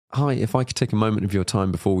Hi, if I could take a moment of your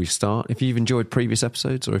time before we start, if you've enjoyed previous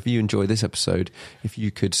episodes or if you enjoy this episode, if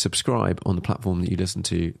you could subscribe on the platform that you listen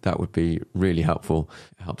to, that would be really helpful.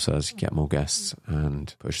 It helps us get more guests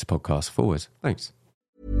and push the podcast forward. Thanks.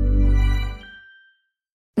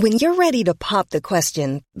 When you're ready to pop the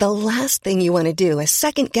question, the last thing you want to do is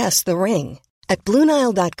second guess the ring. At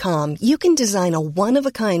BlueNile.com, you can design a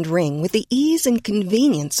one-of-a-kind ring with the ease and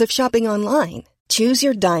convenience of shopping online. Choose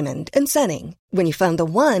your diamond and setting. When you find the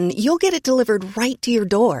one, you'll get it delivered right to your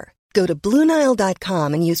door. Go to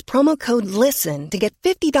BlueNile.com and use promo code LISTEN to get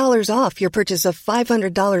 $50 off your purchase of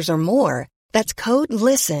 $500 or more. That's code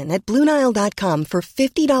LISTEN at BlueNile.com for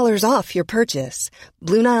 $50 off your purchase.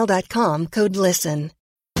 BlueNile.com, code LISTEN.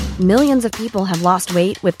 Millions of people have lost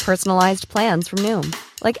weight with personalized plans from Noom.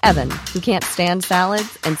 Like Evan, who can't stand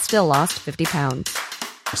salads and still lost 50 pounds.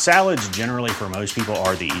 Salads generally for most people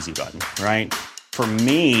are the easy button, right? For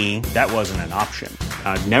me, that wasn't an option.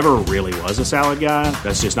 I never really was a salad guy.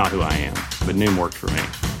 That's just not who I am. But Noom worked for me.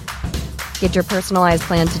 Get your personalized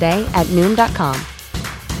plan today at Noom.com.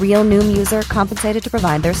 Real Noom user compensated to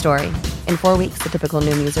provide their story. In 4 weeks, the typical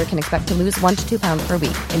Noom user can expect to lose 1 to 2 pounds per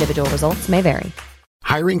week. Individual results may vary.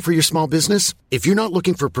 Hiring for your small business? If you're not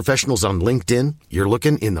looking for professionals on LinkedIn, you're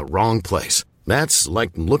looking in the wrong place. That's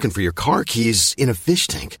like looking for your car keys in a fish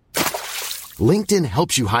tank. LinkedIn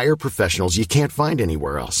helps you hire professionals you can't find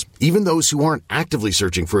anywhere else, even those who aren't actively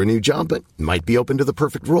searching for a new job but might be open to the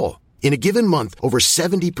perfect role. In a given month, over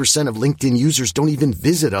 70% of LinkedIn users don't even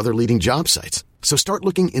visit other leading job sites. So start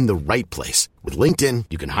looking in the right place. With LinkedIn,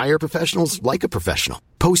 you can hire professionals like a professional.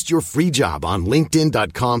 Post your free job on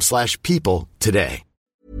linkedin.com/people today.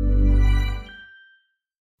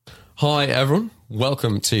 Hi, everyone.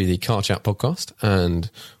 Welcome to the Car Chat podcast.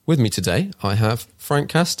 And with me today, I have Frank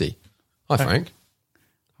Cassidy. Hi, Frank.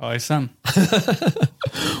 Hi, Sam.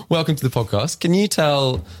 Welcome to the podcast. Can you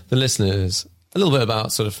tell the listeners a little bit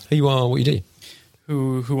about sort of who you are, what you do?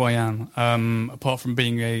 Who I am, apart from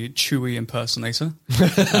being a Chewy impersonator.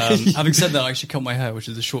 Having said that, I actually cut my hair, which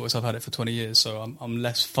is the shortest I've had it for 20 years, so I'm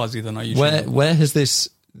less fuzzy than I usually am. Where has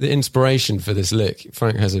the inspiration for this look?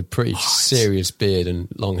 Frank has a pretty serious beard and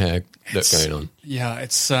long hair look going on. Yeah,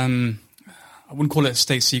 it's, I wouldn't call it a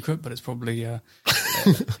state secret, but it's probably...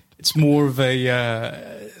 It's more of a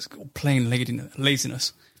it's called plain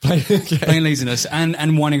laziness. Plain laziness,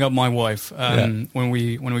 and winding up my wife. When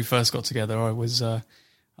we first got together, I was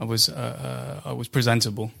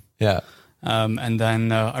presentable. Yeah. And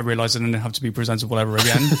then I realised I didn't have to be presentable ever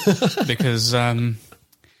again because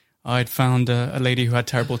I'd found a lady who had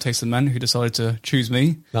terrible taste in men who decided to choose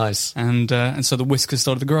me. Nice. And so the whiskers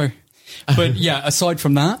started to grow. But yeah, aside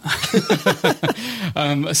from that,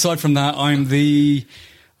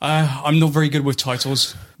 I'm not very good with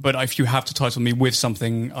titles, but if you have to title me with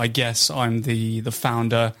something, I guess I'm the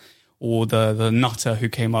founder or the nutter who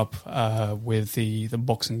came up with the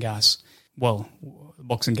box and gas. Well, the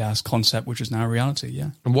box and gas concept, which is now a reality. Yeah.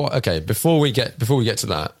 And before we get to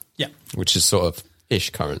that, yeah, which is sort of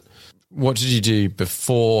current. What did you do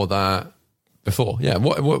before that?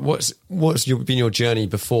 What's been your journey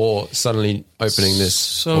before suddenly opening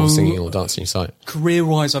this or singing or dancing site?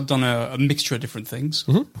 Career-wise, I've done a mixture of different things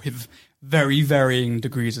with very varying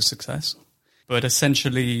degrees of success. But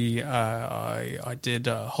essentially, I did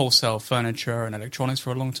wholesale furniture and electronics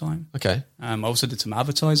for a long time. Okay. I also did some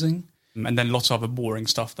advertising and then lots of other boring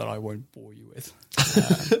stuff that I won't bore you with.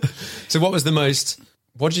 So what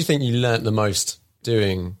do you think you learnt the most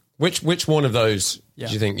doing? Which one of those do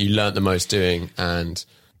you think you learnt the most doing? And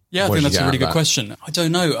I think that's a really good question. I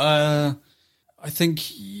don't know. I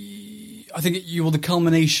think you're the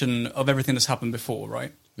culmination of everything that's happened before,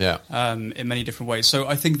 right? Yeah. In many different ways. So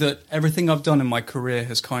I think that everything I've done in my career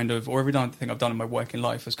has kind of, or everything I've done in my working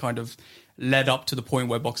life has kind of led up to the point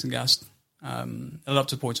where Boxing Gas,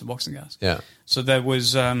 Yeah. So there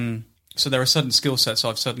was, so there are certain skill sets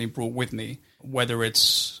I've certainly brought with me, whether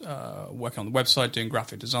it's working on the website, doing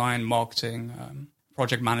graphic design, marketing,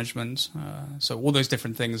 project management. So all those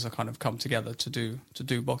different things are kind of come together to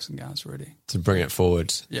do Boxing Gas, really. To bring it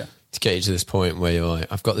forward. Yeah. To get you to this point where you're like,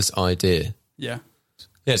 I've got this idea. Yeah.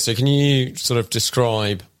 Yeah, so can you sort of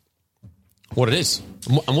describe what it is?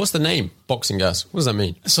 And what's the name, Boxing Gas? What does that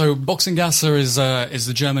mean? So Boxengasse is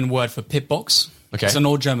the German word for pit box. Okay. It's an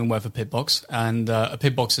old German word for pit box. And a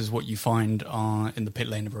pit box is what you find in the pit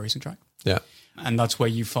lane of a racing track. Yeah. And that's where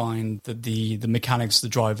you find the mechanics, the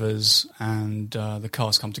drivers, and the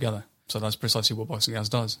cars come together. So that's precisely what Boxing Gas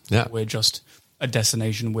does. Yeah. We're just a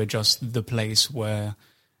destination. We're just the place where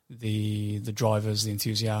the drivers, the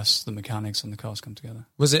enthusiasts, the mechanics, and the cars come together.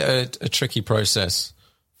 Was it a tricky process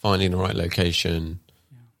finding the right location?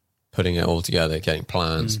 putting it all together, getting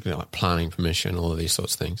plans, like planning permission, all of these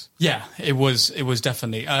sorts of things? Yeah, it was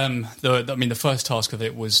definitely. The first task of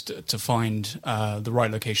it was to find the right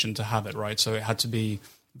location to have it, right? So it had to be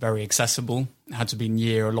very accessible. It had to be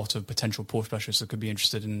near a lot of potential port specialists that could be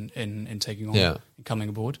interested in taking on and coming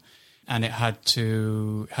aboard. And it had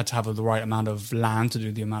to have the right amount of land to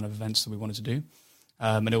do the amount of events that we wanted to do.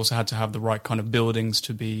 And it also had to have the right kind of buildings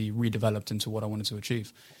to be redeveloped into what I wanted to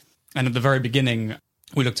achieve. And at the very beginning,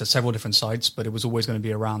 we looked at several different sites, but it was always going to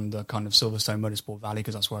be around the kind of Silverstone Motorsport Valley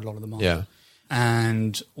because that's where a lot of them are. Yeah.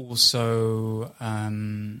 And also,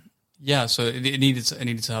 so it needed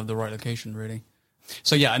to have the right location, really.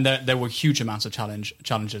 So yeah, and there were huge amounts of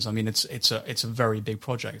challenges. I mean, it's a very big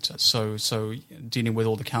project. So dealing with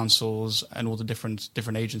all the councils and all the different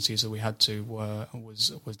agencies that we had to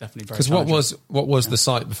was definitely very. Because what was the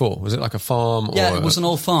site before? Was it like a farm? Yeah, it was an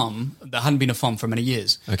old farm that hadn't been a farm for many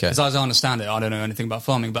years. Okay. Because as I understand it, I don't know anything about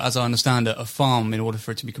farming, but as I understand it, a farm, in order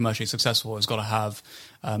for it to be commercially successful, has got to have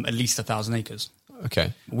at least 1,000 acres.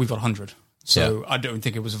 Okay. We've got 100. So I don't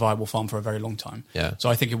think it was a viable farm for a very long time. Yeah. So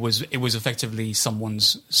I think it was effectively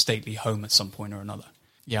someone's stately home at some point or another.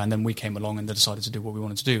 Yeah, and then we came along and they decided to do what we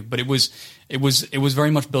wanted to do. But it was very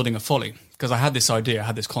much building a folly, because I had this idea, I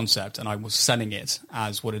had this concept, and I was selling it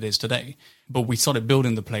as what it is today. But we started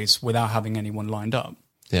building the place without having anyone lined up.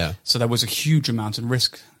 Yeah. So there was a huge amount of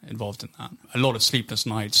risk involved in that. A lot of sleepless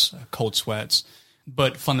nights, cold sweats.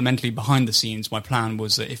 But fundamentally, behind the scenes, my plan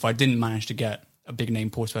was that if I didn't manage to get a big name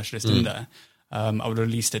port specialist in there, I would have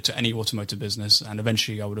leased it to any automotive business, and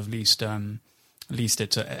eventually I would have leased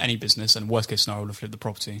it to any business, and worst case scenario, I would have flipped the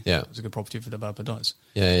property. Yeah. It was a good property if the developer does.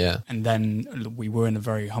 Yeah. And then we were in a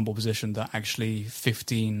very humble position that actually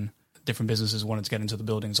 15 different businesses wanted to get into the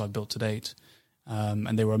buildings I've built to date.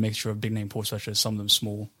 And they were a mixture of big name port specialists, some of them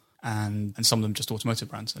small, and some of them just automotive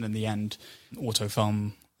brands. And in the end,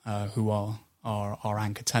 Autofilm, who are our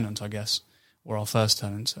anchor tenant, I guess, or our first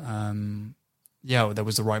tenant, there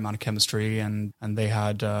was the right amount of chemistry, and they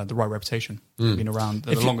had the right reputation. They've been around,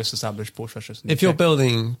 the longest established port specialist. If you're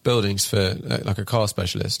building buildings for like a car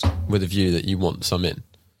specialist with a view that you want some in,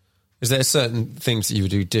 is there certain things that you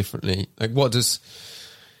would do differently? Like because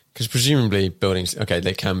presumably buildings, okay,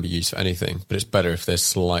 they can be used for anything, but it's better if they're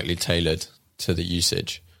slightly tailored to the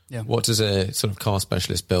usage. Yeah. What does a sort of car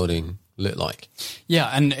specialist building look like? Yeah,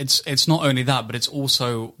 and it's not only that, but it's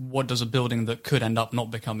also what does a building that could end up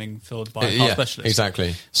not becoming filled by a car specialist.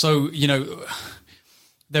 Exactly. So,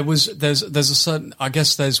 there's a certain, I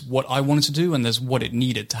guess there's what I wanted to do and there's what it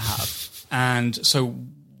needed to have. And so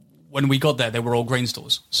when we got there, they were all grain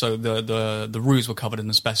stores. So the roofs were covered in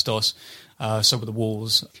asbestos. So were the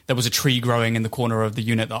walls. There was a tree growing in the corner of the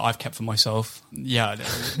unit that I've kept for myself. Yeah,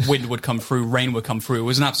 wind would come through, rain would come through. It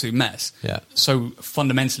was an absolute mess. Yeah. So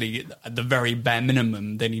fundamentally, at the very bare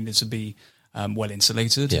minimum, they needed to be well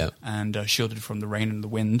insulated and shielded from the rain and the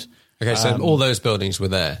wind. Okay, so all those buildings were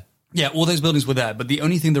there. Yeah, all those buildings were there, but the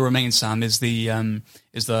only thing that remains, Sam, is the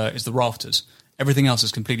rafters. Everything else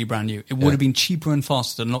is completely brand new. It would have been cheaper and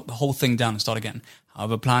faster to knock the whole thing down and start again.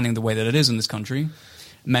 However, planning the way that it is in this country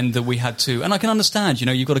meant that we had to, and I can understand,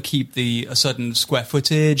 you've got to keep a certain square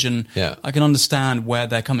footage, and I can understand where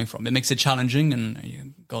they're coming from. It makes it challenging,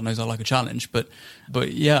 and God knows I like a challenge, but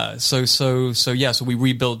yeah, so we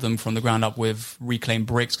rebuilt them from the ground up with reclaimed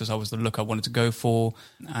bricks, because that was the look I wanted to go for,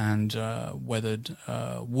 and weathered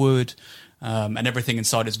wood, and everything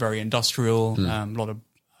inside is very industrial. A lot of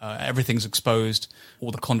everything's exposed,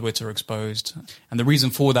 all the conduits are exposed, and the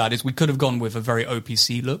reason for that is we could have gone with a very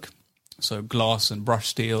OPC look. So glass and brushed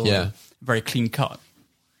steel, very clean cut.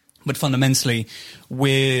 But fundamentally,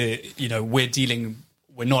 we're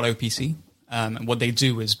not OPC. And what they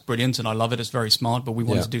do is brilliant, and I love it. It's very smart, but we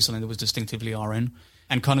wanted to do something that was distinctively RN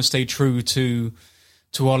and kind of stay true to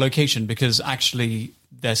our location, because actually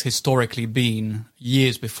there's historically been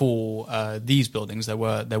years before these buildings, there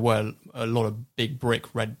were a lot of big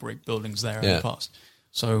red brick buildings there in the past.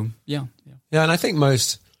 So, yeah, and I think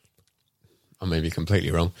I may be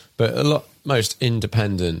completely wrong, but most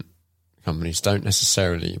independent companies don't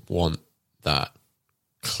necessarily want that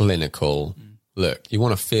clinical look. You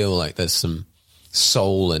want to feel like there's some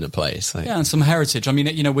soul in a place, and some heritage. I mean,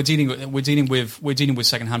 we're dealing with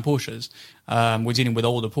secondhand Porsches. We're dealing with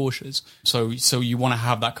older Porsches. So you want to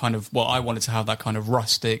have that kind of. Well, I wanted to have that kind of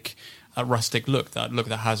rustic look. That look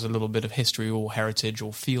that has a little bit of history or heritage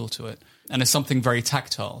or feel to it, and it's something very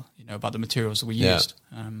tactile. about the materials that we used.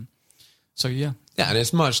 So yeah, and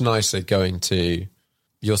it's much nicer going to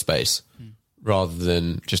your space rather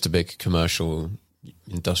than just a big commercial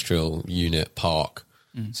industrial unit park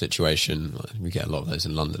situation. We get a lot of those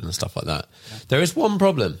in London and stuff like that. Yeah. There is one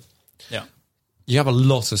problem. Yeah. You have a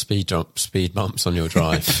lot of speed bumps on your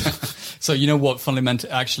drive. So you know what?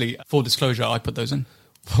 Fundamentally, actually, full disclosure, I put those in.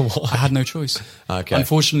 I had no choice. Okay.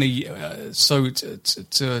 Unfortunately, so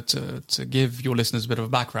to give your listeners a bit of a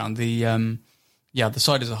background, the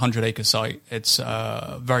site is a 100-acre site. It's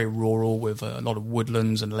very rural with a lot of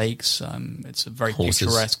woodlands and lakes. It's a very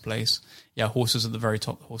picturesque place. Yeah, horses at the very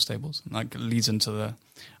top of the horse stables. And that leads into the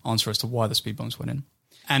answer as to why the speed bumps went in.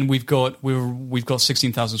 And we've got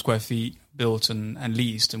 16,000 square feet built and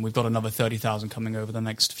leased, and we've got another 30,000 coming over the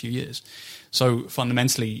next few years. So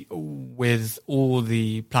fundamentally, with all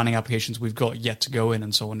the planning applications we've got yet to go in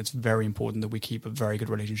and so on, it's very important that we keep a very good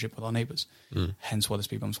relationship with our neighbours. Hence why the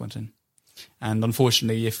speed bumps went in. And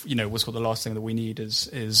unfortunately, if what's called the last thing that we need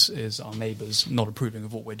is our neighbours not approving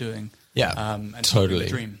of what we're doing. Yeah, and totally. The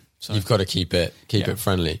dream. So, you've got to keep it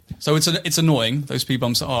friendly. So it's annoying. Those speed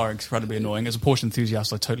bumps are incredibly annoying. As a Porsche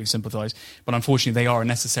enthusiast, I totally sympathise. But unfortunately, they are a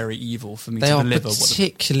necessary evil for me to deliver. They are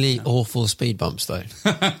particularly awful speed bumps, though.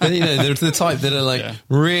 They're the type that are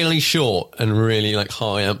really short and really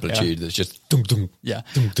high amplitude. That's just dum dum. Yeah,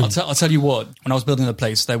 dum, dum. I'll tell you what. When I was building the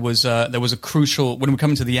place, there was a crucial. When we were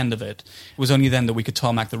coming to the end of it, it was only then that we could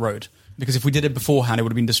tarmac the road. Because if we did it beforehand, it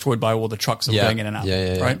would have been destroyed by all the trucks that were going in and out.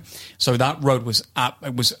 Right? So that road was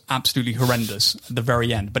absolutely horrendous at the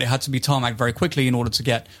very end. But it had to be tarmacked very quickly in order to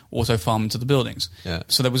get Autofarm into the buildings. Yeah.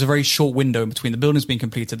 So there was a very short window in between the buildings being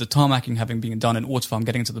completed, the tarmacking having been done, and Autofarm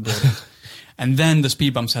getting into the buildings. And then the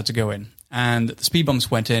speed bumps had to go in. And the speed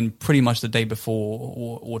bumps went in pretty much the day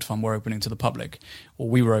before Autofarm were opening to the public, or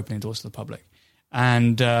we were opening doors to the public.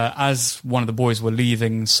 And as one of the boys were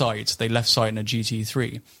leaving site, they left site in a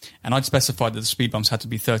GT3. And I'd specified that the speed bumps had to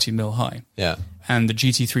be 30 mil high. Yeah. And the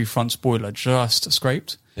GT3 front spoiler just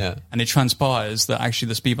scraped. Yeah. And it transpires that actually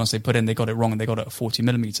the speed bumps they put in, they got it wrong, and they got it at 40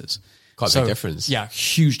 millimeters. Quite a big difference. Yeah,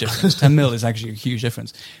 huge difference. 10 mil is actually a huge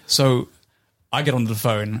difference. So I get onto the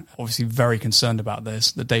phone, obviously very concerned about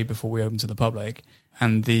this, the day before we opened to the public.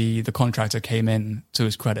 And the contractor came in, to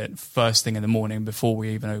his credit, first thing in the morning before we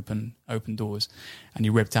even opened doors, and he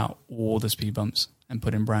ripped out all the speed bumps and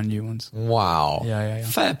put in brand new ones. Wow. Yeah.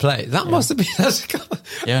 Fair play. That must have been...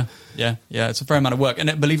 Yeah. It's a fair amount of work.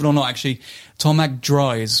 And believe it or not, actually, tarmac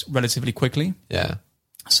dries relatively quickly. Yeah.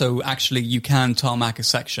 So actually, you can tarmac a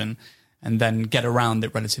section and then get around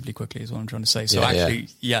it relatively quickly, is what I'm trying to say. So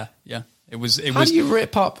yeah. It was. How do you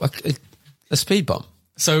rip up a speed bump?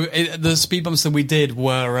 So the speed bumps that we did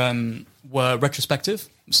were retrospective.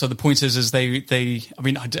 So the point is they I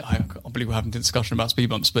mean, I believe we're having a discussion about speed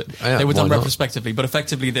bumps, but they were done retrospectively. But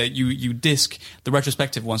effectively, that you disc the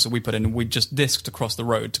retrospective ones that we put in, we just disced across the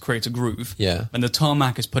road to create a groove. Yeah. And the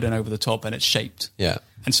tarmac is put in over the top, and it's shaped. Yeah.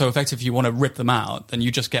 And so effectively, if you want to rip them out, then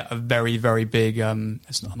you just get a very, very big,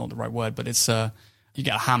 it's not the right word, but it's, you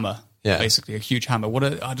get a hammer. Yeah. Basically a huge hammer.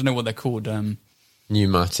 I don't know what they're called.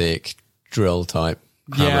 Pneumatic drill type.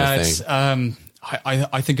 It's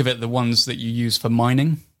I think of it the ones that you use for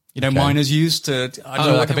mining. Miners use to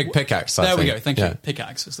like a big pickaxe. There we go. Thank you.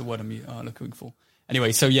 Pickaxe is the word I'm looking for.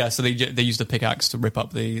 Anyway, so they use the pickaxe to rip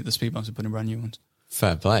up the speed bumps and put in brand new ones.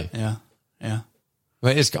 Fair play. Yeah.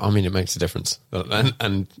 Well, it makes a difference,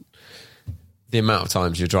 and the amount of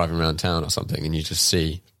times you're driving around town or something and you just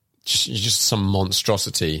see just some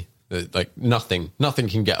monstrosity. Like nothing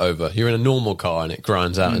can get over. You're in a normal car and it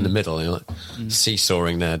grinds out in the middle. And you're like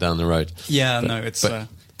seesawing there down the road. Yeah, it's an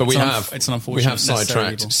unfortunate. We have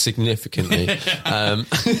sidetracked significantly.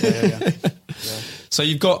 So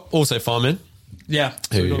you've got Autofarm in. Yeah,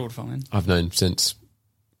 so we've got Autofarm in. I've known since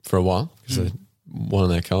for a while because they're one of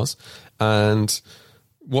their cars. And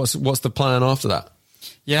what's the plan after that?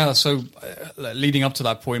 Yeah, so leading up to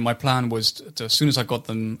that point, my plan was to, as soon as I got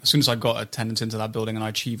a tenant into that building and I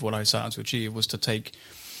achieved what I set out to achieve, was to take,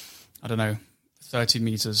 30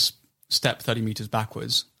 meters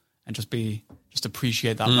backwards and just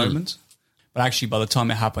appreciate that moment. But actually, by the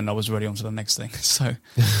time it happened, I was already on to the next thing. So,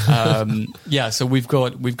 so we've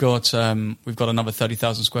got another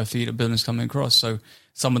 30,000 square feet of buildings coming across. So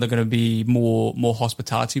some of them are going to be more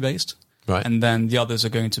hospitality based. Right. And then the others are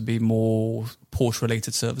going to be more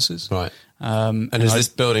Porsche-related services. Right. And is this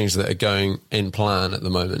buildings that are going in plan at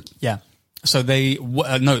the moment? Yeah. So they're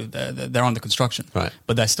under construction. Right.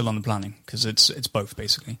 But they're still on the planning because it's both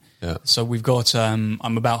basically. Yeah. So we've got,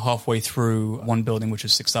 I'm about halfway through one building which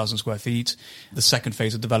is 6,000 square feet. The second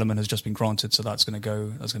phase of development has just been granted, so that's going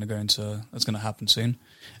to happen soon.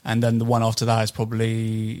 And then the one after that is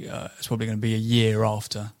probably going to be a year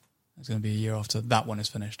after. It's going to be a year after that one is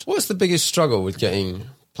finished. What's the biggest struggle with getting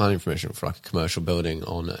planning permission for like a commercial building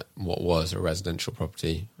on what was a residential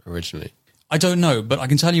property originally? I don't know, but I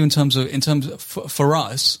can tell you for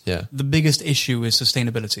us, Yeah. the biggest issue is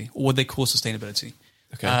sustainability, or what they call sustainability.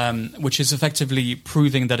 Okay. Which is effectively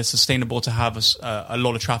proving that it's sustainable to have a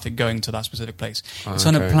lot of traffic going to that specific place. It's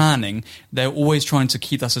kind of planning. They're always trying to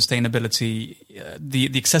keep that sustainability,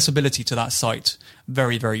 the accessibility to that site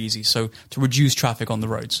very, very easy. So to reduce traffic on the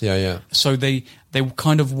roads. Yeah. So they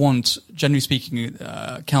kind of want, generally speaking,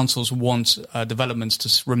 councils want developments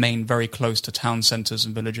to remain very close to town centres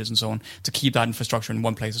and villages and so on, to keep that infrastructure in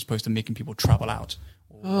one place as opposed to making people travel out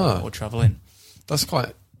or travel in. That's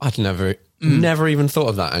quite... I'd never even thought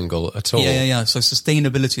of that angle at all. Yeah. So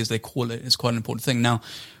sustainability, as they call it, is quite an important thing. Now,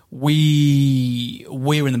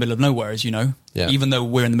 we're in the middle of nowhere, as you know, even though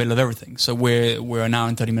we're in the middle of everything. So we're an hour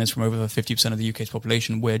and 30 minutes from over 50% of the UK's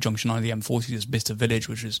population. We're junction 9 of the M40 is Bicester Village,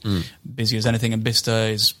 which is busy as anything. And Bicester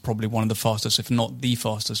is probably one of the fastest, if not the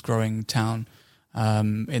fastest growing town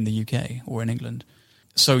in the UK or in England.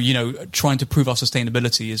 So, trying to prove our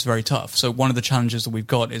sustainability is very tough. So one of the challenges that we've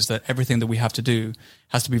got is that everything that we have to do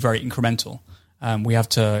has to be very incremental. We have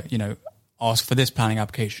to, ask for this planning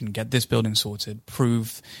application, get this building sorted,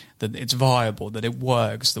 prove that it's viable, that it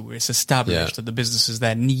works, that it's established, that the businesses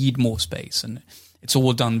there need more space. And it's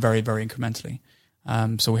all done very, very incrementally.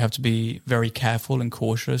 So we have to be very careful and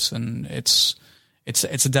cautious, and it's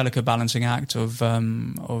a delicate balancing act of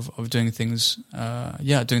doing things,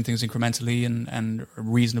 doing things incrementally and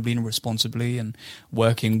reasonably and responsibly, and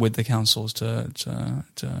working with the councils to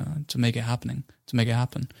make it happen.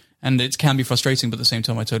 And it can be frustrating, but at the same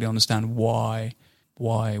time, I totally understand why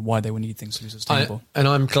they would need things to be sustainable. And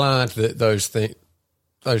I'm glad that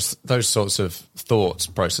those sorts of thoughts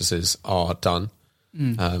processes are done,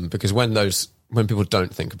 because when people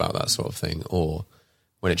don't think about that sort of thing, or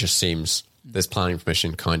when it just seems there's planning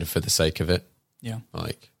permission kind of for the sake of it. Yeah.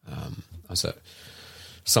 Like, I was at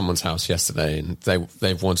someone's house yesterday, and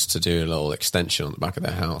they've wanted to do a little extension on the back of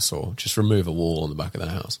their house, or just remove a wall on the back of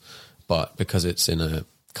their house. But because it's in a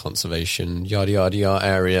conservation yada yada yada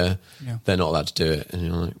area, they're not allowed to do it. And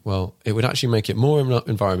you're like, well, it would actually make it more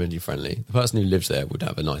environmentally friendly. The person who lives there would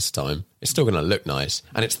have a nice time. It's still going to look nice,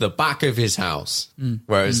 and it's the back of his house.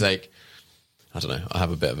 Whereas, like, I don't know, I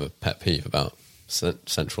have a bit of a pet peeve about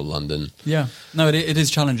central London. Yeah, no, it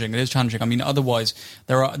is challenging. It is challenging. I mean, otherwise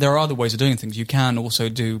there are other ways of doing things. You can also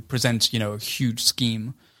present a huge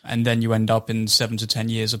scheme, and then you end up in 7 to 10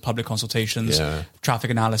 years of public consultations,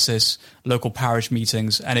 traffic analysis, local parish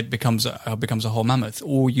meetings, and it becomes a whole mammoth.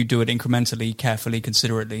 Or you do it incrementally, carefully,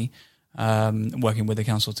 considerately, working with the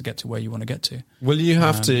council to get to where you want to get to. Will you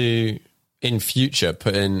have to, in future,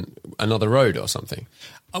 put in another road or something?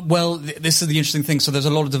 Well, this is the interesting thing. So there's a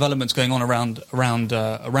lot of developments going on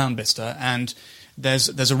around Bicester, and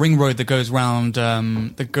there's a ring road that goes round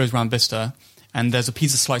Bicester, and there's a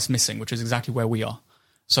piece of slice missing, which is exactly where we are.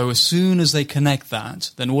 So as soon as they connect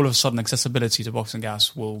that, then all of a sudden accessibility to Boxing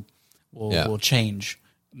Gas will change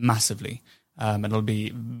massively. And it'll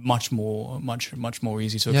be much more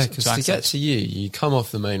easy to access. Because to get to you come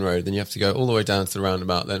off the main road, then you have to go all the way down to the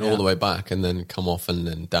roundabout, then all the way back, and then come off and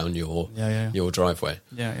then down your driveway.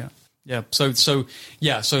 Yeah. So to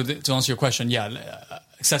answer your question,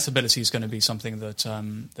 accessibility is going to be something that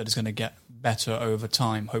is going to get better over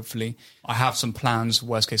time. Hopefully, I have some plans.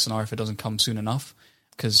 Worst case scenario, if it doesn't come soon enough,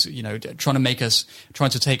 because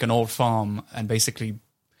trying to take an old farm and basically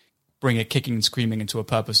bring it kicking and screaming into a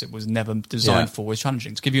purpose it was never designed for was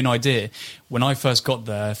challenging. To give you an idea, when I first got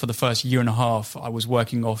there, for the first year and a half, I was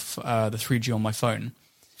working off the 3G on my phone,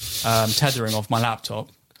 tethering off my laptop.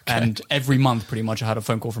 Okay. And every month, pretty much, I had a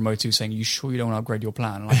phone call from O2 saying, "You sure you don't want to upgrade your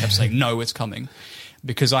plan?" And I kept saying, "No, it's coming."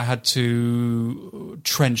 Because I had to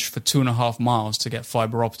trench for 2.5 miles to get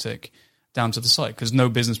fibre optic down to the site, because no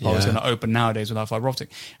business park is going to open nowadays without fibre optic.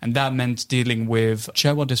 And that meant dealing with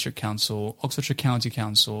Cherwell District Council, Oxfordshire County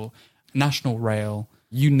Council, National Rail,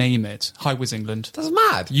 you name it, Highways England. That's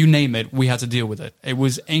mad. You name it, we had to deal with it. It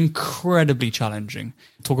was incredibly challenging.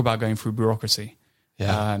 Talk about going through bureaucracy.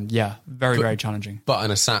 Very challenging. But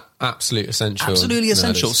an absolute essential. Absolutely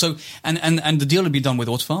essential. So, and the deal had been done with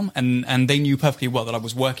Autofarm, and they knew perfectly well that I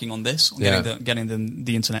was working on this, on getting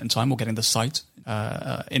the internet in time, or getting the site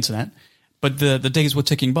internet. But the days were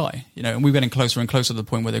ticking by, and we were getting closer and closer to the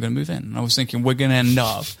point where they're going to move in. And I was thinking, we're going to end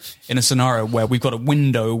up in a scenario where we've got a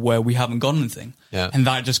window where we haven't got anything. Yeah. And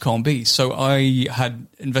that just can't be. So I had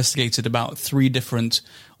investigated about 3 different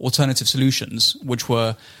alternative solutions, which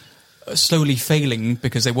were slowly failing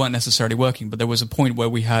because they weren't necessarily working. But there was a point where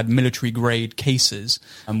we had military grade cases,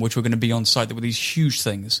 which were going to be on site. There were these huge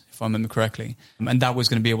things, if I remember correctly, and that was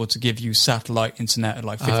going to be able to give you satellite internet at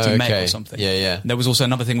like 50 meg or something. Yeah. There was also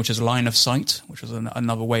another thing, which is line of sight, which was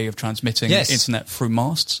another way of transmitting internet through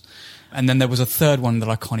masts. And then there was a third one that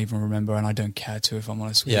I can't even remember, and I don't care to, if I'm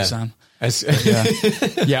honest with you, Sam.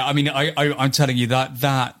 Yeah. I mean, I'm telling you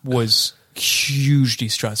that was hugely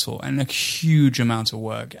stressful and a huge amount of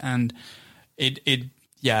work, and it pains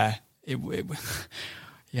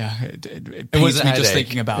me just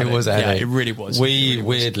thinking about it. It was a headache. It really was. We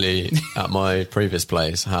weirdly at my previous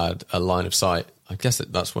place had a line of sight. I guess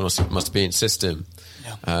that's what it must be in System.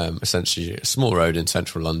 Yeah. Essentially, a small road in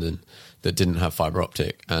central London that didn't have fibre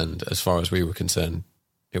optic, and as far as we were concerned,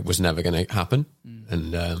 it was never going to happen.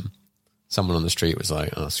 And someone on the street was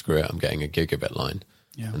like, "Oh, screw it, I'm getting a gigabit line."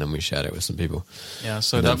 Yeah. And then we shared it with some people. Yeah,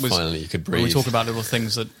 so and that was finally you could breathe. When we talk about little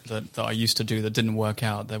things that I used to do that didn't work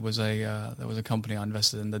out. There was a company I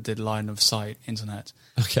invested in that did line of sight internet.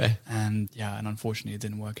 Okay. And unfortunately it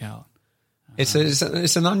didn't work out. It's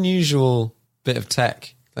an unusual bit of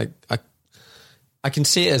tech. Like I can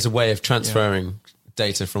see it as a way of transferring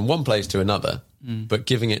data from one place to another, but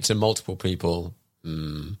giving it to multiple people.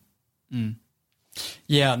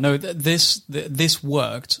 Yeah, no, this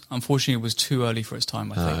worked. Unfortunately, it was too early for its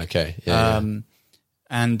time, I think. Okay, yeah.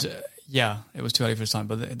 It was too early for its time,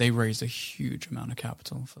 but they raised a huge amount of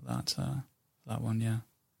capital for that one, yeah.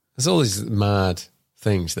 There's all these mad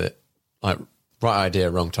things that, like, right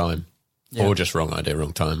idea, wrong time, or just wrong idea,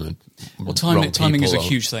 wrong time. And timing is a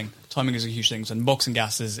huge thing. Timing is a huge thing, and Boxing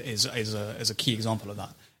Gas is a key example of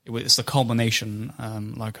that. It's the culmination,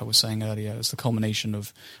 like I was saying earlier, it's the culmination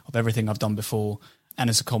of everything I've done before, and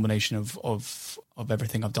it's a culmination of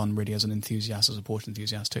everything I've done really as an enthusiast, as a Porsche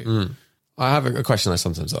enthusiast too. I have a question I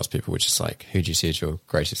sometimes ask people, which is like, who do you see as your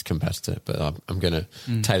greatest competitor? But I'm going to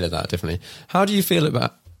tailor that differently. How do you feel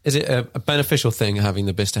about, is it a beneficial thing having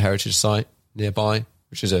the Bicester Heritage site nearby,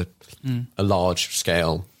 which is a large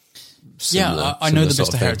scale? I know the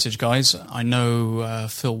Bicester Heritage guys. I know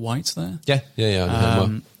Phil White there. Yeah. I know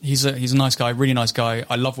him well. He's a nice guy, really nice guy.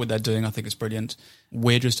 I love what they're doing. I think it's brilliant.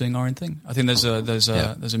 We're just doing our own thing. I think there's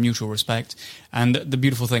a mutual respect, and the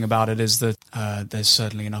beautiful thing about it is that there's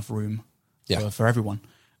certainly enough room for everyone.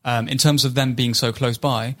 In terms of them being so close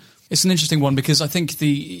by, it's an interesting one because I think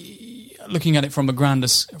looking at it from a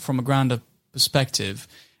grander perspective,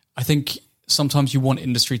 I think sometimes you want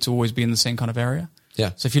industry to always be in the same kind of area.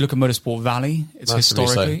 Yeah. So if you look at Motorsport Valley, it's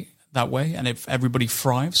historically that way, and if everybody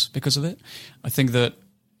thrives because of it, I think that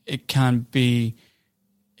it can be,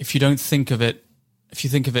 if you think of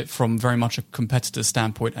it from very much a competitor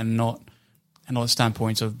standpoint and not a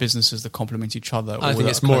standpoint of businesses that complement each other. I think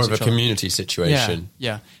it's more of a community situation.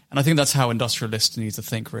 Yeah. And I think that's how industrialists need to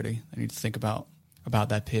think, really. They need to think about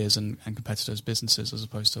their peers and competitors' businesses as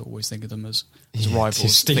opposed to always think of them as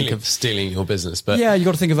rivals. Stealing your business, but you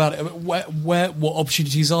got to think about it. What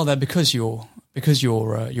opportunities are there because you're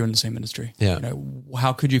in the same industry. Yeah. You know,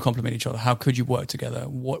 how could you complement each other? How could you work together?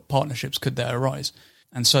 What partnerships could there arise?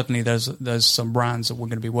 And certainly there's some brands that we're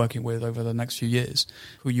going to be working with over the next few years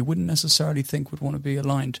who you wouldn't necessarily think would want to be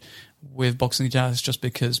aligned with Boxing Gas just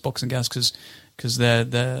because Boxing Gas because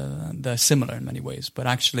they're similar in many ways, but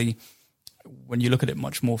actually, when you look at it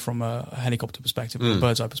much more from a helicopter perspective, or a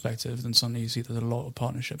bird's eye perspective, then suddenly you see there's a lot of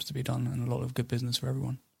partnerships to be done and a lot of good business for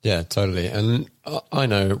everyone. Yeah, totally. And I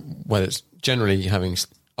know when it's generally having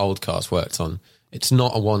old cars worked on, it's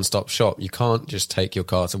not a one-stop shop. You can't just take your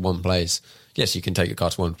car to one place. Yes, you can take your car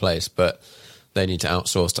to one place, but they need to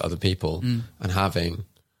outsource to other people. And having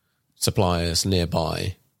suppliers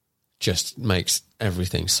nearby just makes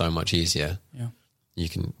everything so much easier. Yeah, you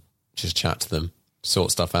can just chat to them,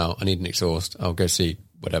 sort stuff out. I need an exhaust. I'll go see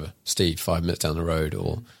whatever, Steve, 5 minutes down the road,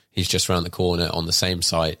 or he's just around the corner on the same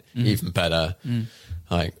site, even better.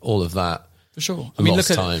 Like all of that. For sure. I mean,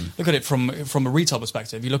 look at it from a retail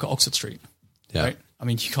perspective. You look at Oxford Street, right? I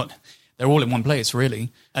mean, they're all in one place,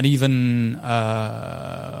 really. And even,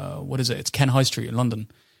 what is it? It's Ken High Street in London.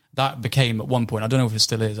 That became, at one point, I don't know if it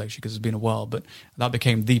still is actually because it's been a while, but that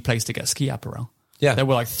became the place to get ski apparel. Yeah. There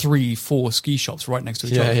were like 3-4 ski shops right next to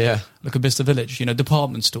each other. Yeah. Look at Bicester Village,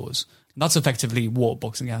 department stores. And that's effectively what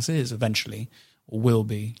Boxing Gas is eventually, or will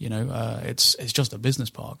be. It's just a business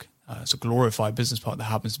park. It's a glorified business park that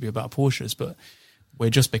happens to be about Porsches, but we're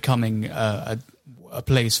just becoming a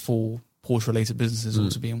place for Porsche-related businesses all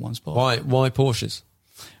to be in one spot. Why Porsches?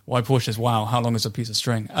 Why Porsches? Wow, how long is a piece of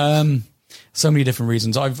string? So many different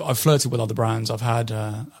reasons. I've flirted with other brands. I've had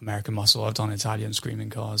American Muscle. I've done Italian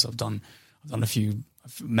screaming cars. I've done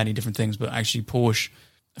many different things, but actually Porsche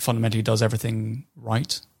fundamentally does everything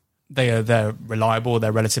right. they're reliable,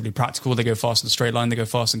 they're relatively practical, they go fast in the straight line, they go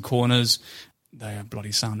fast in corners, they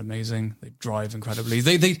bloody sound amazing, they drive incredibly,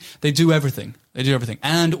 they do everything. They do everything.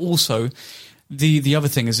 And also, the other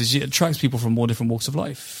thing is it attracts people from more different walks of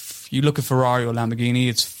life. You look at Ferrari or Lamborghini,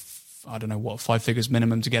 it's, I don't know what, 5 figures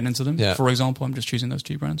minimum to get into them, for example. I'm just choosing those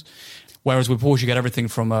 2 brands. Whereas with Porsche, you get everything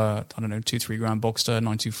from a, I don't know, 2-3 grand Boxster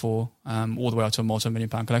 924, all the way up to a multi-million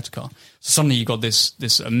pound collector car. So suddenly you got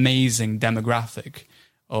this amazing demographic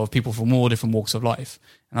of people from all different walks of life.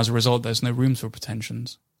 And as a result, there's no room for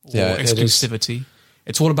pretensions or exclusivity.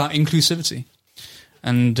 It's all about inclusivity.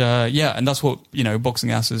 And and that's what, Boxing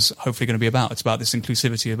Gas is hopefully going to be about. It's about this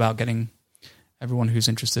inclusivity, about getting everyone who's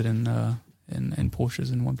interested in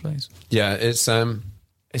Porsches in one place. Yeah, it's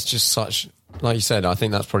just such, like you said, I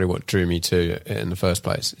think that's probably what drew me to it in the first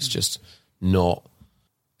place. It's just not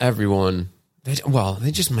everyone.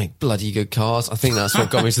 They just make bloody good cars. I think that's what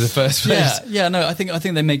got me to the first place. No, I think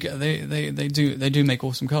they make they do make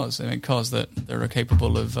awesome cars. They make cars that are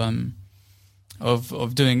capable of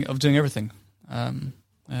doing everything.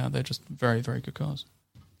 They're just very, very good cars.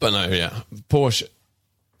 But no, Porsche.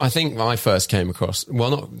 I think I first came across,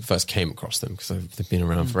 not first came across them because they've been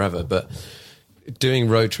around forever, but doing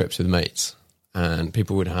road trips with mates, and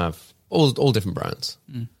people would have all different brands.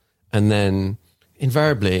 And then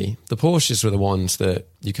invariably the Porsches were the ones that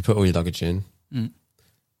you could put all your luggage in,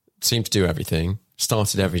 seemed to do everything,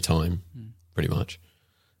 started every time, pretty much.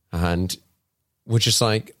 And we're just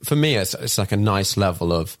like, for me, it's like a nice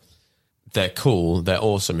level of, they're cool, they're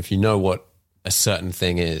awesome. If you know what a certain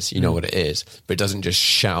thing is, you know what it is, but it doesn't just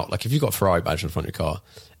shout. Like if you've got a Ferrari badge in front of your car,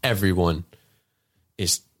 everyone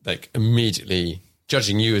is like immediately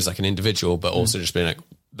judging you as like an individual, but also just being like,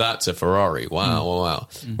 that's a Ferrari. Wow.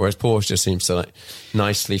 Whereas Porsche just seems to like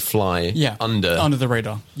nicely fly under the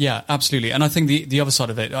radar. Yeah, absolutely. And I think the other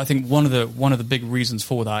side of it, I think one of the big reasons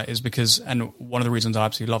for that is because, and one of the reasons I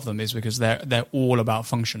absolutely love them is because they're all about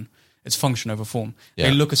function. It's function over form. Yeah.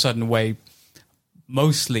 They look a certain way,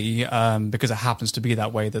 mostly because it happens to be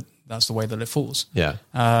that way, that's the way that it falls. Yeah.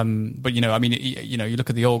 But you look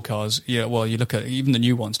at the old cars. You look at even the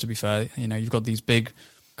new ones. To be fair, you've got these big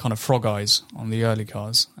kind of frog eyes on the early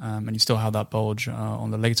cars, and you still have that bulge on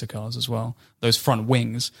the later cars as well. Those front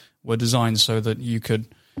wings were designed so that you could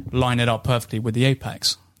line it up perfectly with the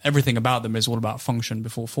apex. Everything about them is all about function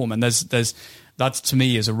before form, and there's that to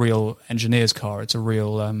me is a real engineer's car. It's a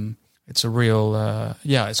real.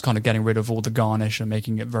 It's kind of getting rid of all the garnish and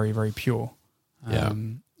making it very, very pure.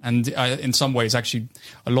 And in some ways, actually,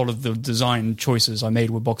 a lot of the design choices I made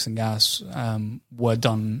with Boxing Gas were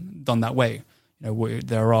done that way.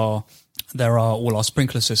 There are all our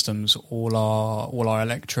sprinkler systems, all our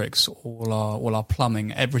electrics, all our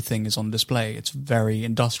plumbing. Everything is on display. It's very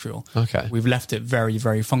industrial. Okay, we've left it very,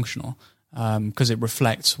 very functional. Because it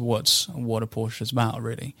reflects what a Porsche is about,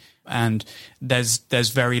 really. And there's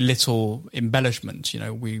very little embellishment.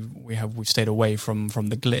 We've stayed away from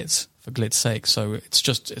the glitz for glitz sake. So it's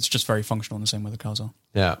just very functional in the same way the cars are.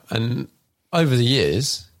 Yeah, and over the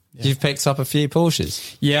years, you've picked up a few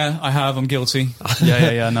Porsches. Yeah, I have. I'm guilty.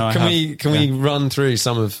 Yeah. No, I have. Can we run through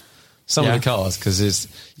some of the cars, because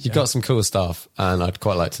you've got some cool stuff, and I'd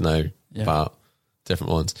quite like to know about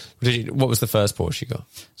different ones. What was the first Porsche you got?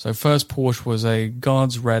 So first Porsche was a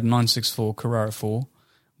Guards Red 964 Carrera 4,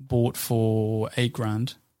 bought for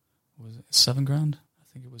 $8,000. Was it $7,000? I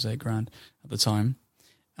think it was $8,000 at the time.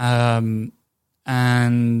 And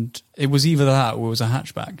it was either that or it was a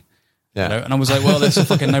hatchback. Yeah. And I was like, well, that's a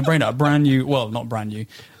fucking no-brainer. A brand new, well, not brand new,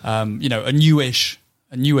 a newish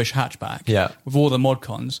hatchback with all the mod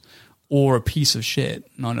cons, or a piece of shit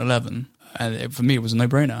 911. And for me, it was a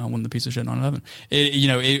no-brainer. I wanted the piece of shit 911.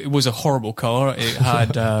 It was a horrible car. It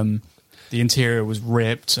had the interior was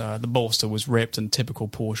ripped, the bolster was ripped, in typical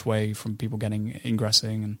Porsche way from people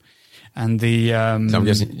ingressing, and the. So I'm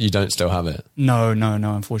guessing you don't still have it. No.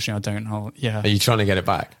 Unfortunately, I don't. Are you trying to get it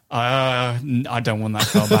back? I don't want that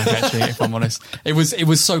car back. Actually, if I'm honest, it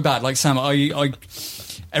was so bad. Like Sam, I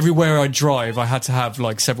everywhere I drive, I had to have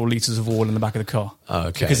like several litres of oil in the back of the car. Oh,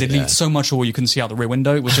 okay. Because it leaked so much oil you couldn't see out the rear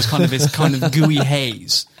window, which is kind of this kind of gooey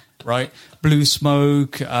haze, right? Blue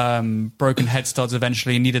smoke, broken head studs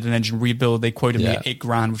eventually, needed an engine rebuild. They quoted me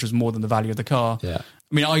 $8,000, which was more than the value of the car. Yeah.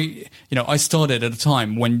 I mean, I started at a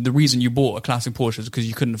time when the reason you bought a classic Porsche is because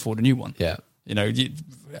you couldn't afford a new one. Yeah.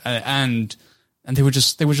 And they were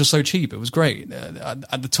just so cheap. It was great.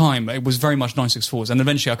 At the time, it was very much 964s. And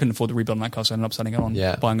eventually I couldn't afford the rebuild on that car, so I ended up selling it on,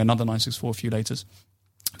 buying another 964 a few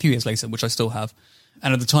years later, which I still have.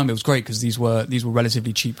 And at the time, it was great because these were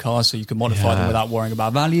relatively cheap cars, so you could modify them without worrying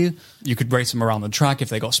about value. You could race them around the track. If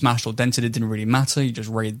they got smashed or dented, it didn't really matter. You just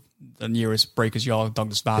raid the nearest Breakers Yard,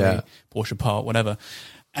 Douglas Valley, Porsche Park, whatever.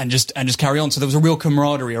 And just carry on. So there was a real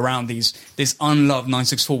camaraderie around this unloved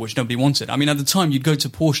 964, which nobody wanted. I mean, at the time, you'd go to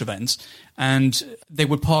Porsche events and they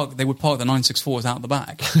would park the 964s out the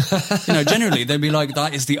back. Generally they'd be like,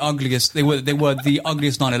 that is the ugliest. They were the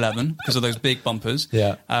ugliest 911 because of those big bumpers.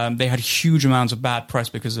 Yeah. They had huge amounts of bad press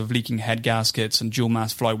because of leaking head gaskets and dual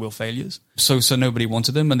mass flywheel failures. So nobody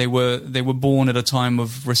wanted them, and they were born at a time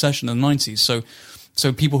of recession in the 90s.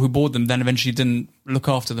 So people who bought them then eventually didn't look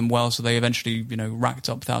after them well, so they eventually, racked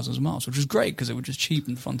up thousands of miles, which was great because it was just cheap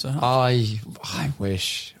and fun to have. I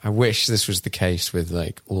wish this was the case with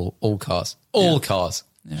like all cars. All cars.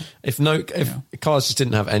 Yeah. If cars just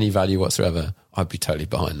didn't have any value whatsoever, I'd be totally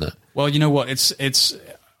behind that. Well, you know what? It's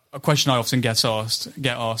a question I often get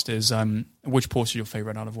asked is which Porsche is your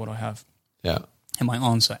favorite out of what I have? Yeah. And my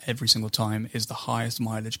answer every single time is the highest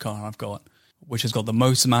mileage car I've got, which has got the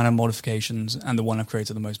most amount of modifications and the one I've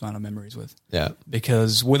created the most amount of memories with. Yeah.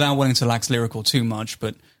 Because without wanting to wax lyrical too much,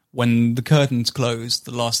 but when the curtains close,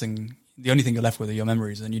 the only thing you're left with are your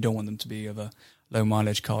memories, and you don't want them to be of a low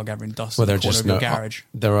mileage car gathering dust in the corner of your garage.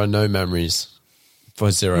 There are no memories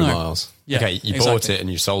for 0 miles. Yeah, okay, you bought it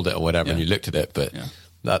and you sold it or whatever and you looked at it, but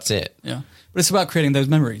that's it. Yeah. But it's about creating those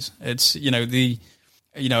memories. It's,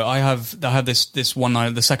 I have this one,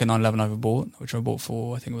 the second 911 I ever bought, which I bought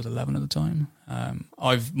for, I think it was 11 at the time.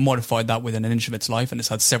 I've modified that within an inch of its life, and it's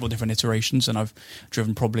had several different iterations, and I've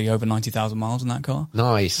driven probably over 90,000 miles in that car.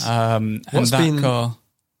 Nice. And that car...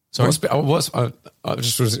 Sorry? I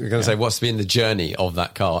just was going to say, what's been the journey of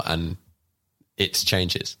that car and its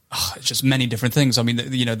changes? It's just many different things. I mean,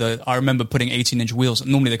 I remember putting 18-inch wheels.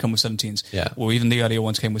 Normally they come with 17s. Yeah. Or even the earlier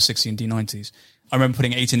ones came with 16 D90s. I remember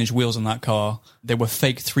putting 18-inch wheels on that car. They were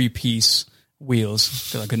fake 3-piece wheels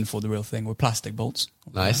because I couldn't afford the real thing, with plastic bolts.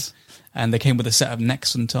 Nice. And they came with a set of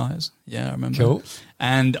Nexon tires. Yeah, I remember. Cool.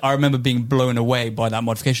 And I remember being blown away by that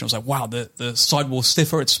modification. I was like, wow, the sidewall's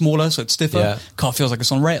stiffer. It's smaller, so it's stiffer. Yeah. Car feels like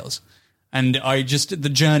it's on rails. And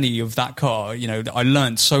the journey of that car, I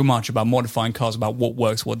learned so much about modifying cars, about what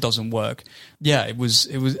works, what doesn't work. Yeah, it was,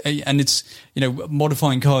 and it's,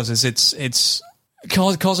 modifying cars is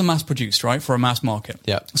cars are mass produced, right? For a mass market.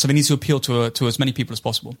 Yeah. So they need to appeal to as many people as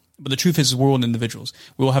possible. But the truth is we're all individuals.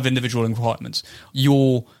 We all have individual requirements.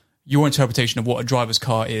 Your interpretation of what a driver's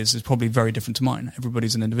car is probably very different to mine.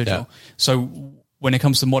 Everybody's an individual. Yeah. So when it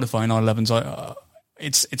comes to modifying 911s,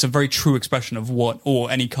 it's a very true expression of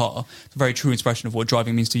or any car, it's a very true expression of what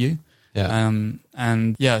driving means to you. Yeah.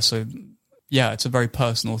 It's a very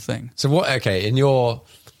personal thing. So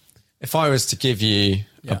if I was to give you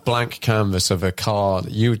a blank canvas of a car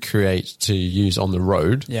that you would create to use on the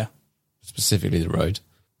road, specifically the road,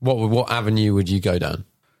 what avenue would you go down?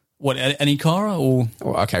 What, any car or?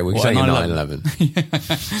 Okay, we can say 911.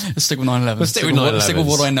 Let's stick with 911. Let's stick with 911. Stick with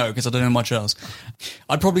what I know, because I don't know much else.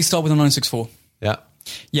 I'd probably start with a 964. Yeah.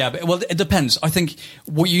 Yeah, but, it depends. I think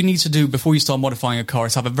what you need to do before you start modifying a car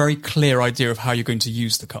is have a very clear idea of how you're going to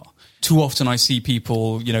use the car. Too often I see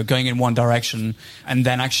people, going in one direction, and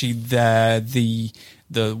then actually what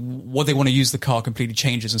they want to use the car completely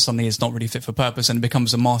changes, and suddenly it's not really fit for purpose and it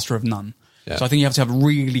becomes a master of none. Yeah. So I think you have to have a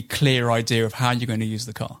really clear idea of how you're going to use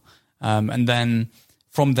the car. And then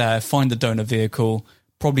from there, find the donor vehicle,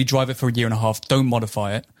 probably drive it for a year and a half, don't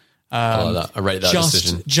modify it. I like that. I rate that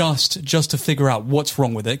decision. Just to figure out what's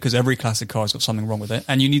wrong with it, because every classic car has got something wrong with it,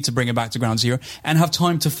 and you need to bring it back to ground zero and have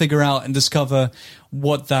time to figure out and discover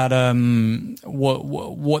what that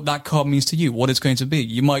car means to you, what it's going to be.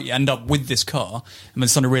 You might end up with this car and then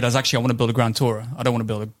suddenly realize, actually, I want to build a Grand Tourer. I don't want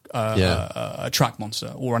to build a track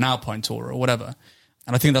monster or an Alpine Tourer or whatever.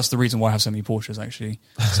 And I think that's the reason why I have so many Porsches, actually,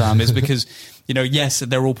 Sam, is because, yes,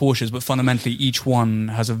 they're all Porsches, but fundamentally each one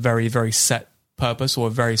has a very, very set purpose or a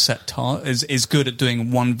very set task, is good at doing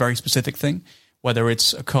one very specific thing, whether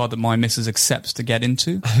it's a car that my missus accepts to get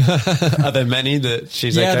into. Are there many that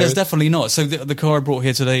she's okay there's with? Definitely not. So the car I brought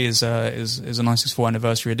here today is a 964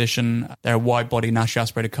 anniversary edition. They're a wide body naturally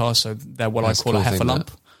aspirated car, so they're what I call a heifer lump.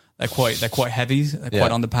 They're quite heavy. They're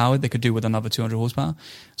quite underpowered. They could do with another 200 horsepower.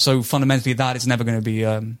 So fundamentally, that is never going to be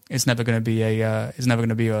a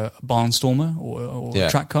barnstormer or a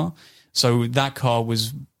track car. So that car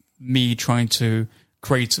was me trying to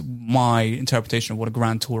create my interpretation of what a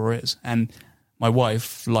Grand Tourer is. And my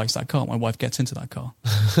wife likes that car. My wife gets into that car.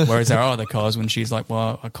 Whereas there are other cars when she's like,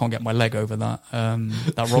 well, I can't get my leg over that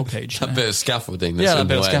roll cage. That bit of scaffolding that's in the way. Yeah, that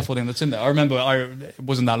bit of scaffolding that's in there. I remember it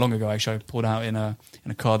wasn't that long ago, actually, I pulled out in a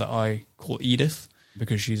car that I call Edith,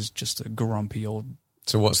 because she's just a grumpy old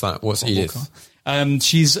So what's that? What's Edith?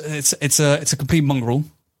 It's a complete mongrel,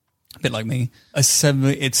 a bit like me. It's a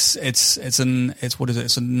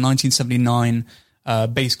 1979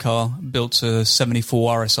 base car built to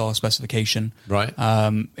 74 RSR specification. Right.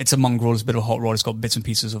 It's a mongrel. It's a bit of a hot rod. It's got bits and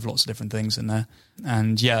pieces of lots of different things in there.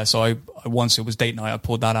 And yeah, so I once it was date night, I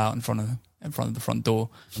pulled that out in front of the front door.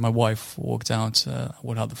 And my wife walked out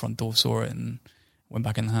the front door, saw it, and went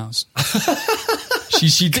back in the house.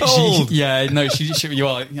 You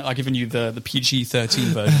are. I've given you the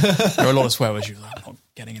PG-13 version. There are a lot of swear words. You're like, I'm not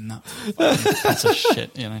getting in that. That's a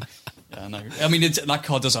shit, you know. Yeah, no. I mean, that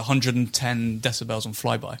car does 110 decibels on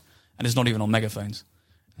flyby, and it's not even on megaphones.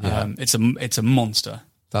 Yeah. It's a monster.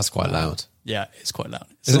 That's quite loud. Yeah, it's quite loud.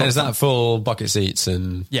 Is that full bucket seats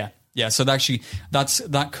and? Yeah. So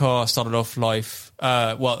that car started off life.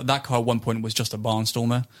 That car at one point was just a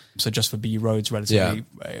barnstormer, so just for B roads, relatively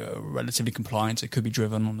compliant. It could be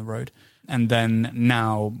driven on the road. And then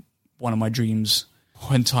now, one of my dreams,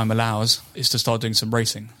 when time allows, is to start doing some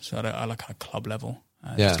racing. So I like at a club level,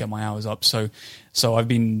 just get my hours up. So I've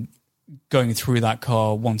been going through that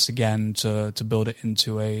car once again to build it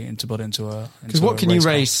into a. Because what can you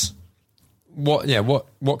race? What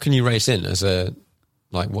can you race in as a?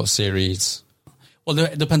 Like what series? Well,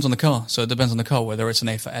 it depends on the car. So it depends on the car, whether it's an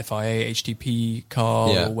FIA HTP car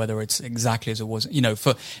or whether it's exactly as it was. You know, if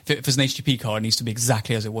it's an HTP car, it needs to be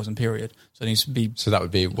exactly as it was in period. So it needs to be. So that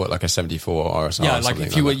would be what, like a 74 RSR? Yeah, like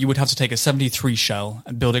if you would have to take a 73 shell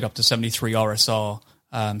and build it up to 73 RSR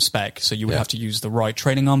spec. So you would have to use the right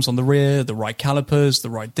training arms on the rear, the right calipers, the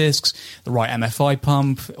right discs, the right MFI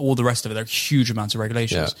pump, all the rest of it. There are huge amounts of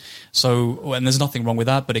regulations. Yeah. So, and there's nothing wrong with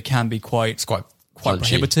that, but it can be quite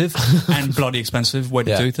prohibitive and bloody expensive way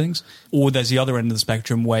to do things. Or there's the other end of the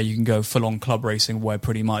spectrum where you can go full on club racing, where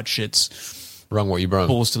pretty much it's run what you brung,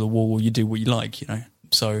 balls to the wall, you do what you like, you know.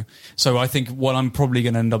 So I think what I'm probably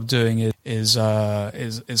going to end up doing is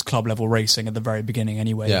club level racing at the very beginning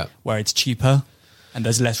anyway, where it's cheaper and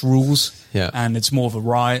there's less rules, and it's more of a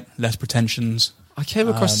riot, less pretensions. I came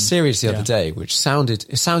across a series the other day which sounded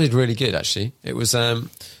really good actually. It was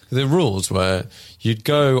the rules were you'd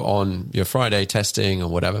go on your Friday testing or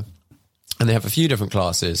whatever, and they have a few different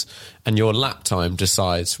classes, and your lap time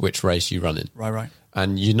decides which race you run in. Right.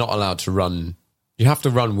 And you're not allowed to run. You have to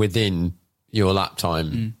run within your lap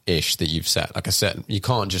time ish that you've set. Like I said, you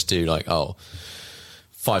can't just do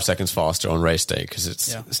 5 seconds faster on race day because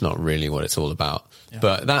it's not really what it's all about. Yeah.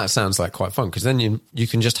 But that sounds like quite fun because then you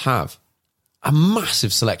can just have a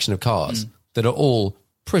massive selection of cars that are all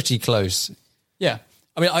pretty close. Yeah.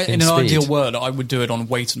 I mean, in an ideal world, I would do it on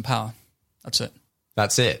weight and power. That's it.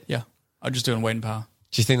 That's it? Yeah. I'd just do it on weight and power.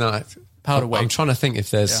 Do you think that... Power to weight. I'm trying to think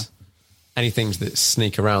if there's any things that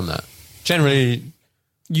sneak around that. Generally,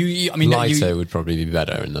 lighter would probably be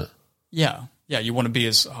better in that. Yeah. Yeah, you want to be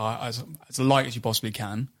as light as you possibly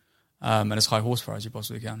can, and as high horsepower as you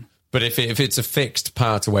possibly can. But if it's a fixed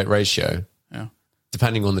power to weight ratio...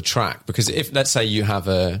 depending on the track, because if let's say you have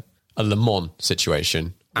a Le Mans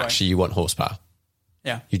situation, actually you want horsepower.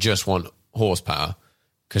 Yeah. You just want horsepower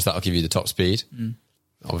because that'll give you the top speed.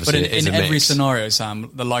 Obviously, but in every scenario, Sam,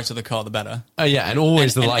 the lighter the car, the better. Oh yeah, and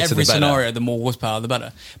always the lighter the better. In every scenario, the more horsepower, the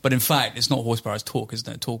better. But in fact, it's not horsepower, it's torque,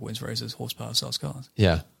 isn't it? Torque wins races, horsepower sells cars.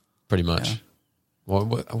 Yeah, pretty much. Yeah.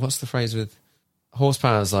 What's the phrase with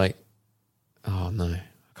horsepower? Is like, oh no, I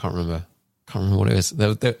can't remember what it is.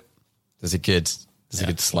 There's a good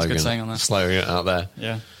slogan. Good saying on that. Slogan out there.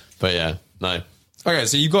 Yeah. But yeah, no. Okay,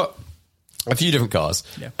 so you've got a few different cars,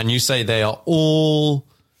 and you say they are all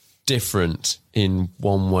different in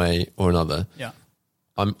one way or another. Yeah.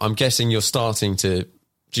 I'm guessing you're starting to...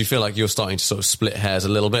 Do you feel like you're starting to sort of split hairs a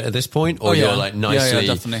little bit at this point? Or you're like nicely...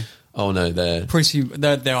 Yeah, definitely. Oh no, they're...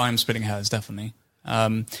 There I am splitting hairs, definitely.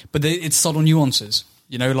 But it's subtle nuances.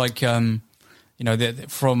 You know, like, from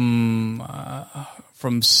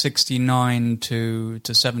 69 to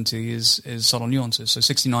 70 is subtle nuances. So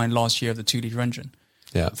 69 last year of the 2-litre engine.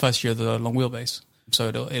 Yeah. First year of the long wheelbase. So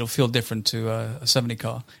it'll feel different to a 70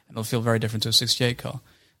 car, and it'll feel very different to a 68 car.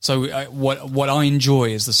 So what I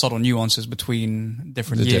enjoy is the subtle nuances between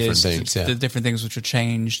different years, different things, the different things which are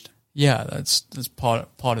changed. Yeah, that's part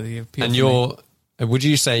of the appeal. And would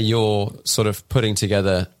you say you're sort of putting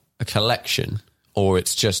together a collection, or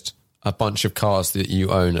it's just a bunch of cars that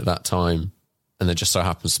you own at that time, and there just so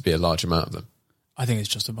happens to be a large amount of them? I think it's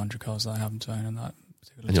just a bunch of cars that I happen to own in that.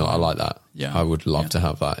 And I like that. Yeah, I would love to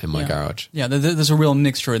have that in my garage. Yeah, there's a real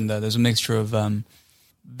mixture in there. There's a mixture of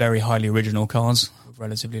very highly original cars with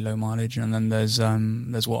relatively low mileage, and then there's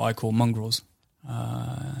what I call mongrels.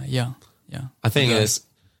 Yeah. I think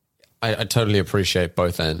I totally appreciate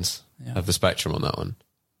both ends of the spectrum on that one.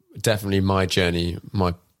 definitely my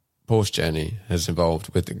Porsche journey has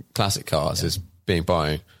involved with the classic cars is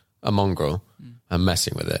buying a mongrel and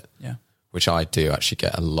messing with it. Yeah. Which I do actually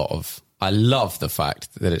get a lot of. I love the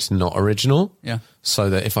fact that it's not original. Yeah. So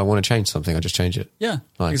that if I want to change something, I just change it. Yeah,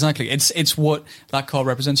 Like- exactly. It's what that car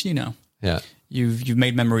represents you now. Yeah. You've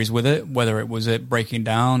made memories with it, whether it was it breaking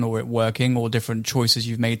down or it working, or different choices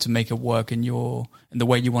you've made to make it work in the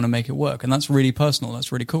way you want to make it work, and that's really personal.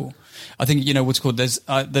 That's really cool. I think what's called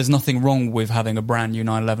there's nothing wrong with having a brand new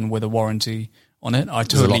 911 with a warranty on it. I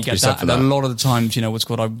totally get that, and a lot of the times, what's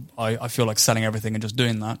called I feel like selling everything and just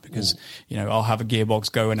doing that because I'll have a gearbox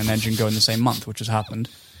go and an engine go in the same month, which has happened.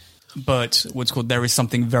 But what's called there is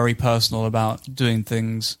something very personal about doing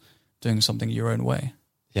something your own way.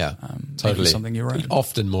 Yeah, totally. Something your own.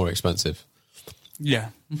 Often more expensive.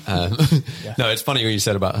 Yeah. No, it's funny what you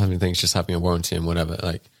said about having things just having a warranty and whatever.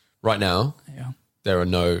 Like right now,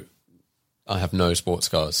 I have no sports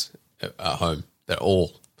cars at home. They're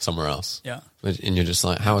all somewhere else. Yeah. And you're just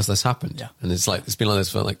like, how has this happened? Yeah. And it's been like this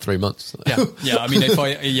for like 3 months. Yeah. I mean,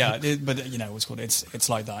 but what's called it's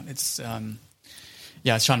like that. It's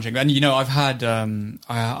it's challenging. And I've had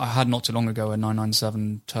I had not too long ago a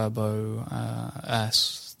 997 Turbo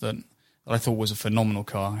S that I thought was a phenomenal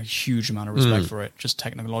car. A huge amount of respect for it. Just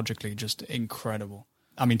technologically, just incredible.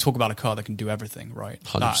 I mean, talk about a car that can do everything, right?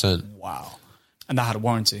 100%. Wow. And that had a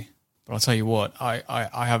warranty. But I'll tell you what,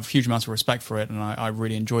 I have huge amounts of respect for it, and I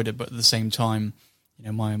really enjoyed it. But at the same time,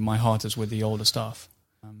 my heart is with the older stuff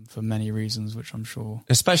for many reasons, which I'm sure.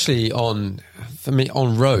 Especially on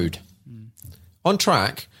road. On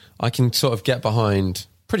track, I can sort of get behind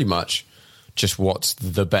pretty much just what's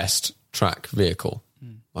the best track vehicle.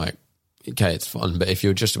 Like, okay, it's fun, but if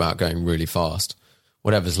you're just about going really fast,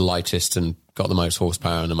 whatever's lightest and got the most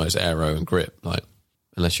horsepower and the most aero and grip, like,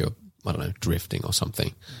 unless you're, I don't know, drifting or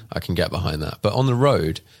something, I can get behind that. But on the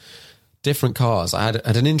road, different cars. I had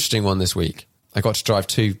an interesting one this week. I got to drive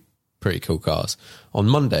two pretty cool cars. On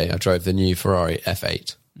Monday, I drove the new Ferrari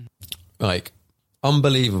F8. Like,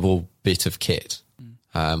 unbelievable bit of kit.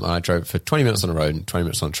 And I drove for 20 minutes on the road and 20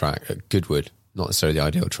 minutes on track at Goodwood. Not necessarily the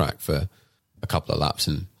ideal track for a couple of laps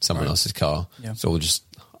in someone else's car. Yeah. It's all just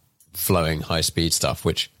flowing high speed stuff,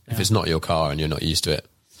 which if it's not your car and you're not used to it,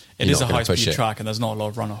 it is a high speed track and there's not a lot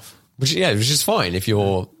of runoff. Which is fine if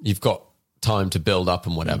you've got time to build up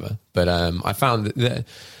and whatever. But I found that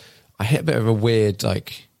I hit a bit of a weird,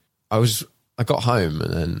 like, I got home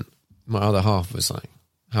and then my other half was like,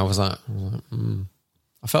 how was that? I was like,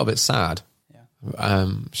 I felt a bit sad. Yeah.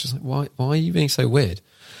 She's like, why are you being so weird?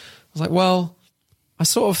 I was like, well, I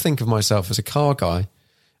sort of think of myself as a car guy,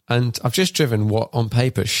 and I've just driven what on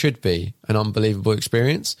paper should be an unbelievable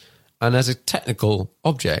experience. And as a technical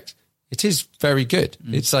object, it is very good.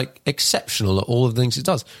 It's like exceptional at all of the things it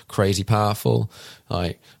does. Crazy powerful,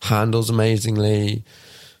 like handles amazingly,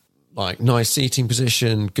 like nice seating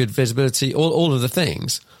position, good visibility, all of the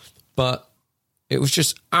things. But it was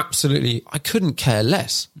just absolutely, I couldn't care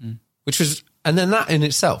less, and then that in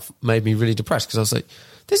itself made me really depressed because I was like,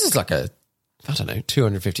 this is like a, I don't know,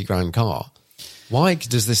 250 grand car. Why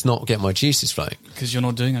does this not get my juices flowing? Because you're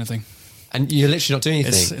not doing anything. And you're literally not doing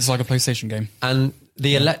anything. It's like a PlayStation game. And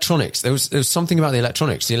the electronics, there was something about the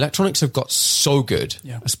electronics. The electronics have got so good,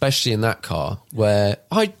 especially in that car, where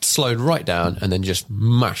I slowed right down and then just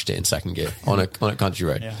mashed it in second gear on a country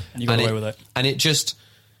road. Yeah, and you got away with it. And it just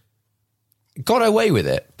got away with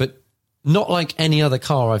it, but not like any other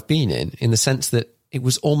car I've been in the sense that it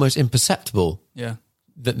was almost imperceptible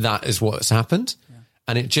that is what's happened. Yeah.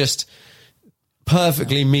 And it just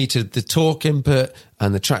perfectly metered the torque input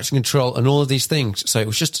and the traction control and all of these things. So it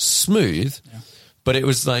was just smooth, but it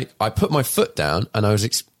was like I put my foot down and I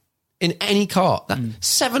was in any car, that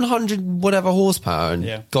 700 whatever horsepower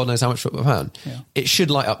and God knows how much foot per pound, it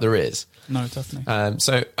should light up the rears. No, definitely.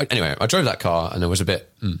 So anyway, I drove that car and it was a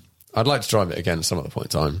bit, I'd like to drive it again at some other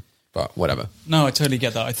point in time, but whatever. No, I totally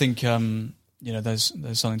get that. I think,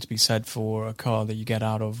 there's something to be said for a car that you get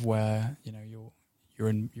out of where,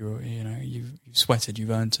 you've sweated,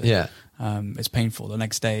 you've earned it. Yeah. It's painful. The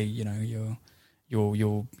next day, your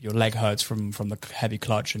leg hurts from the heavy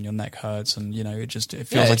clutch and your neck hurts and, it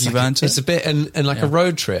feels like you've earned it. It's a bit, and like a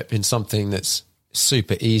road trip in something that's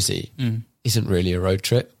super easy isn't really a road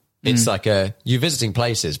trip. It's like you're visiting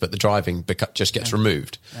places, but the driving just gets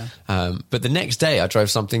removed. Yeah. But the next day I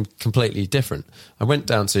drove something completely different. I went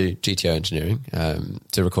down to GTO Engineering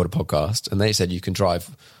to record a podcast, and they said you can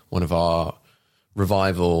drive one of our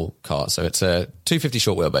revival cars. So it's a 250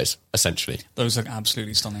 short wheelbase, essentially. Those look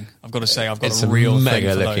absolutely stunning. I've got to say, I've got a real mega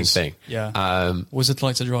thing for looking those. thing. Yeah. Was it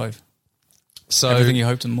like to drive? So everything you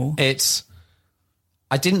hoped and more? It's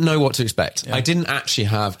I didn't know what to expect. Yeah. I didn't actually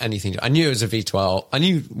have anything. I knew it was a V12. I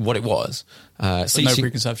knew what it was. But no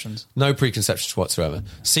preconceptions. No preconceptions whatsoever.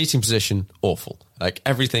 Seating position, awful. Like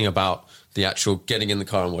everything about the actual getting in the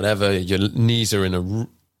car and whatever, your legs are in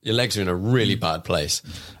a really bad place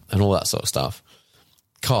and all that sort of stuff.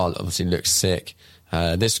 Car obviously looks sick.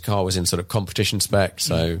 This car was in sort of competition spec,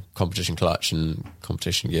 so competition clutch and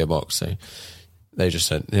competition gearbox. So they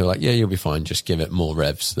were like, yeah, you'll be fine. Just give it more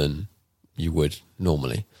revs than you would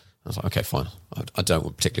normally. I was like, okay, fine. I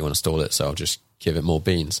don't particularly want to stall it, so I'll just give it more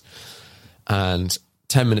beans. And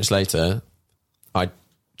 10 minutes later, I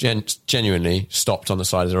genuinely stopped on the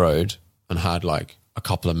side of the road and had like a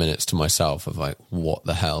couple of minutes to myself of like, what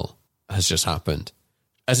the hell has just happened?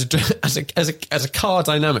 As a car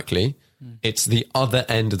dynamically, it's the other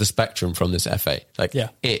end of the spectrum from this F8. Like,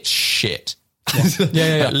 it's shit.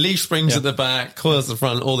 Yeah. Leaf springs at the back, coils at the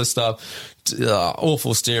front, all this stuff.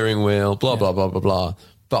 Awful steering wheel, blah, blah, blah, blah, blah.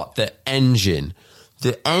 But the engine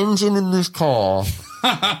in this car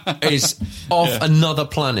is off another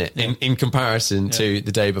planet in comparison to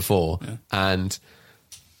the day before. Yeah. And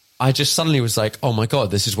I just suddenly was like, oh my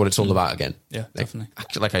God, this is what it's all about again. Yeah, definitely.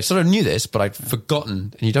 Like I sort of knew this, but I'd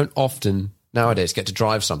forgotten. And you don't often nowadays get to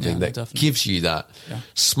drive something that gives you that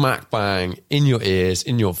smack bang in your ears,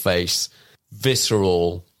 in your face,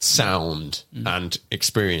 visceral sound and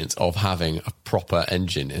experience of having a proper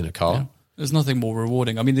engine in a car. Yeah. There's nothing more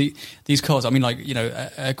rewarding. I mean, these cars, I mean, like, you know,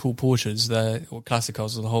 air-cooled Porsches, or classic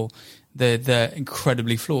cars as a whole, they're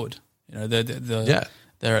incredibly flawed. You know,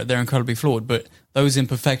 they're incredibly flawed. But those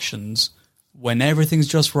imperfections, when everything's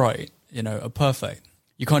just right, you know, are perfect.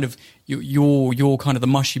 You kind of you're kind of the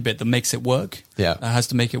mushy bit that makes it work. Yeah, that has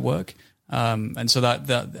to make it work. And so that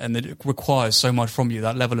it requires so much from you.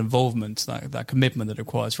 That level of involvement, that commitment that it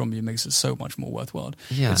requires from you, makes it so much more worthwhile.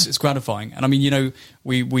 Yeah, it's gratifying. And I mean, you know,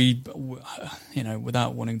 we you know,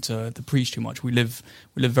 without wanting to preach too much, we live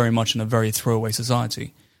very much in a very throwaway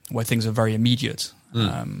society where things are very immediate.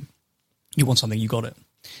 You want something, you got it.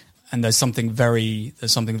 And there's something very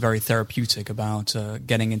therapeutic about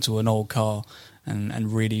getting into an old car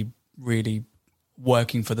and really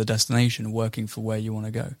working for the destination, working for where you want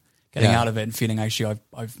to go. Getting out of it and feeling actually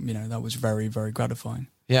I've you know, that was very, very gratifying.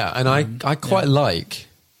 Yeah, and I quite like.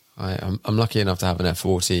 I'm lucky enough to have an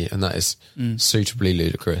F40, and that is suitably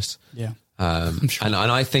ludicrous. Yeah, I'm sure. And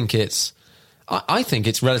I think it's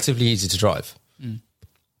relatively easy to drive,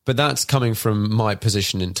 but that's coming from my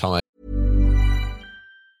position in time.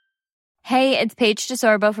 Hey, it's Paige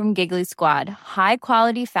DeSorbo from Giggly Squad. High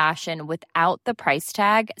quality fashion without the price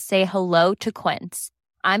tag. Say hello to Quince.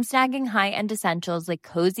 I'm snagging high-end essentials like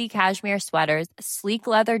cozy cashmere sweaters, sleek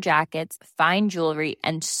leather jackets, fine jewelry,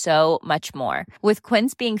 and so much more. With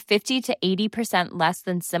Quince being 50 to 80% less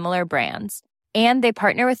than similar brands. And they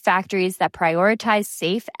partner with factories that prioritize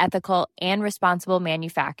safe, ethical, and responsible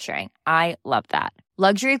manufacturing. I love that.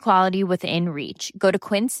 Luxury quality within reach. Go to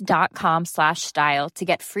quince.com/style to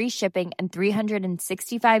get free shipping and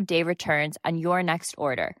 365-day returns on your next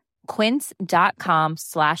order.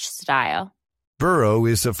 Quince.com/style. Burrow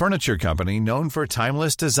is a furniture company known for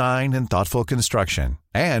timeless design and thoughtful construction,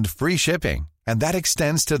 and free shipping, and that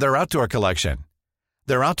extends to their outdoor collection.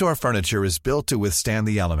 Their outdoor furniture is built to withstand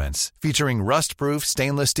the elements, featuring rust-proof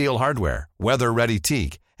stainless steel hardware, weather-ready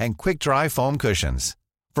teak, and quick-dry foam cushions.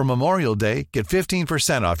 For Memorial Day, get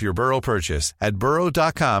 15% off your Burrow purchase at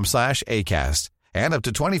burrow.com/ACAST, and up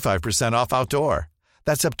to 25% off outdoor.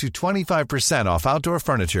 That's up to 25% off outdoor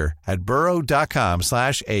furniture at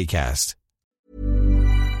burrow.com/ACAST.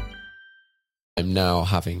 I'm now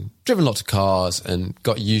having driven lots of cars and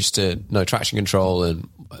got used to no traction control and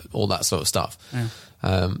all that sort of stuff. Yeah.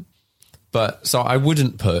 But so I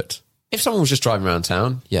wouldn't put, if someone was just driving around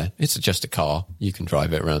town, it's just a car. You can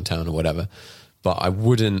drive it around town or whatever. But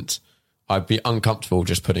I'd be uncomfortable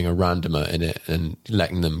just putting a randomer in it and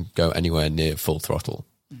letting them go anywhere near full throttle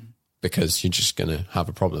because you're just going to have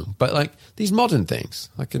a problem. But like these modern things,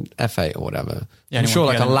 like an F8 or whatever, I'm sure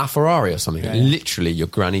like a LaFerrari or something, literally your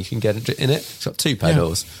granny can get in it. It's got two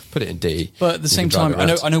pedals, put it in D. But at the same time,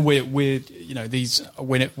 I know we're you know, these,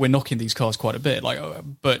 we're knocking these cars quite a bit, like,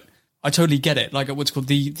 but I totally get it. Like what's called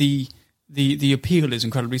the appeal is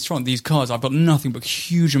incredibly strong. These cars, I've got nothing but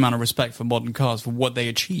huge amount of respect for modern cars, for what they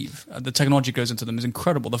achieve. The technology goes into them is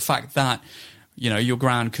incredible. The fact that, you know, your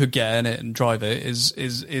gran could get in it and drive it is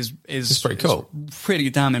pretty cool. Pretty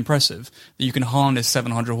damn impressive that you can harness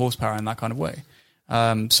 700 horsepower in that kind of way.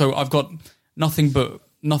 So I've got nothing but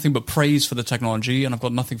praise for the technology, and I've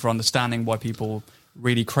got nothing for understanding why people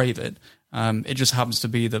really crave it. It just happens to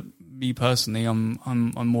be that me personally, I'm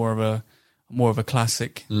more of a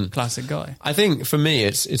classic guy. I think for me,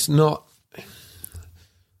 it's not.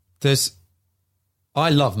 I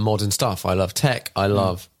love modern stuff. I love tech. I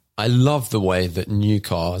love the way that new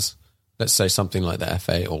cars, let's say something like the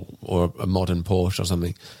F8 or a modern Porsche or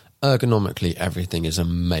something, ergonomically, everything is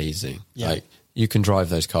amazing. Yeah. Like, you can drive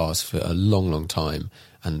those cars for a long, long time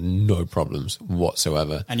and no problems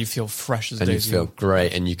whatsoever. And you feel fresh as and days. You feel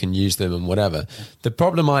great, and you can use them and whatever. Yeah. The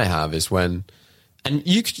problem I have is when, and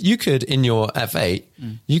you could in your F8,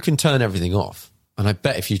 you can turn everything off. And I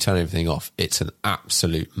bet if you turn everything off, it's an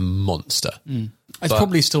absolute monster. It's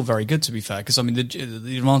probably still very good, to be fair, because I mean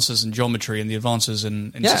the advances in geometry and the advances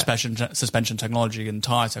in suspension technology and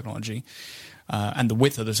tyre technology, and the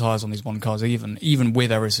width of the tyres on these modern cars, even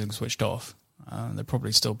with everything switched off, they're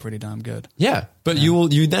probably still pretty damn good. Yeah, but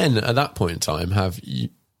you then at that point in time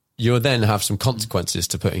you'll then have some consequences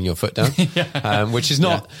to putting your foot down, which is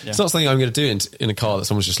not it's not something I'm going to do in a car that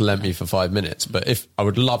someone's just lent me for 5 minutes. But if I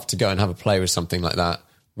would love to go and have a play with something like that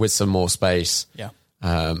with some more space,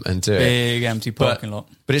 and do big empty parking lot.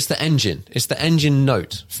 But it's the engine. It's the engine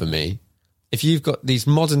note for me. If you've got these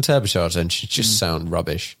modern turbocharged engines, just sound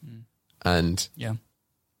rubbish, and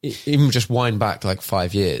even just wind back like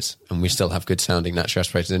 5 years, and we still have good sounding naturally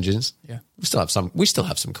aspirated engines. Yeah, we still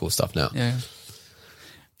have some cool stuff now. Yeah.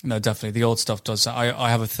 No, definitely. The old stuff does. I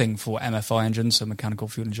have a thing for MFI engines, so mechanical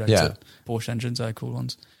fuel injected Porsche engines. They're cool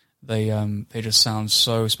ones. They just sound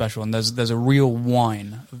so special, and there's a real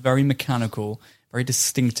whine, a very mechanical, very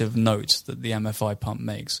distinctive note that the MFI pump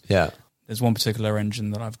makes. Yeah. There's one particular engine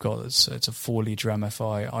that I've got. It's a 4-litre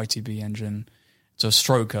MFI ITB engine. It's a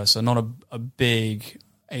stroker, so not a big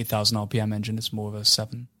 8,000 RPM engine. It's more of a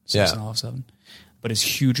 6.5, 7. But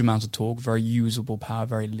it's huge amounts of torque, very usable power,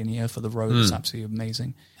 very linear for the road. It's absolutely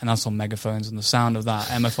amazing. And that's on megaphones. And the sound of that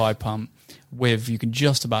MFI pump you can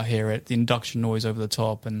just about hear it, the induction noise over the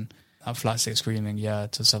top and that flat six screaming,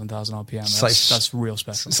 to 7,000 RPM. That's real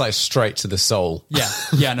special. It's like straight to the soul.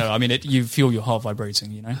 Yeah. No, I mean, you feel your heart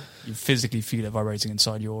vibrating, you know? You physically feel it vibrating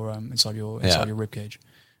inside your rib cage.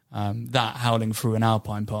 That howling through an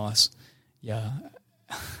Alpine pass,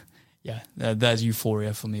 there's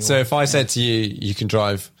euphoria for me. So if I said to you, you can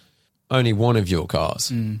drive only one of your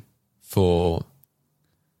cars for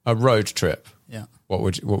a road trip, what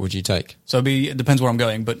would you take? So it depends where I'm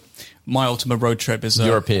going, but my ultimate road trip is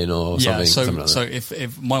European or something. Something like so that.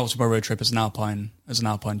 if my ultimate road trip is an Alpine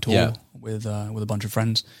tour with a bunch of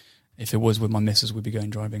friends. If it was with my missus, we'd be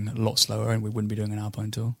driving a lot slower, and we wouldn't be doing an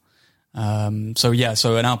Alpine tour. So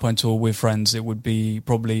an Alpine tour with friends, it would be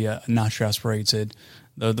probably a naturally aspirated.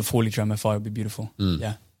 The 4-litre MFI would be beautiful.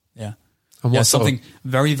 Yeah. And something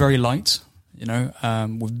very, very light,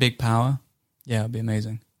 with big power. Yeah, it'd be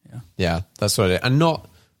amazing. Yeah, that's what it is. And not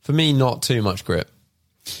too much grip.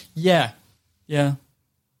 Yeah.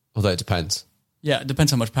 Although it depends. Yeah, it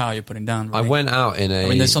depends how much power you're putting down. Really. I went out in a... I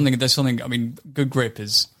mean, there's something, I mean, good grip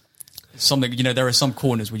is something, there are some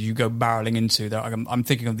corners where you go barreling into. I'm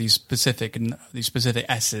thinking of these specific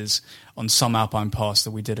S's on some Alpine pass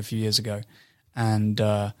that we did a few years ago. And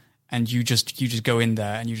you just go in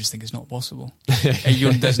there and you just think it's not possible.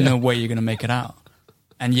 There's no way you're going to make it out.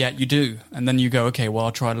 And yet you do. And then you go, okay, well,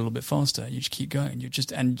 I'll try it a little bit faster. You just keep going. You're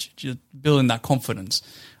just building that confidence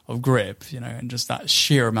of grip, and just that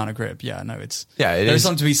sheer amount of grip. Yeah, no, there's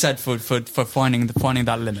something to be said for finding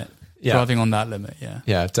that limit. Yeah. Driving on that limit,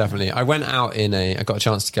 Yeah, definitely. I went out I got a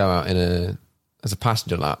chance to go out as a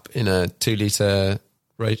passenger lap in a 2-litre,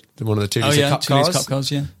 one of the 2-litre cup cars. 2-litre cup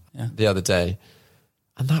cars, yeah. The other day.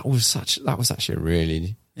 And that was actually a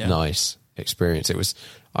really nice experience. It was,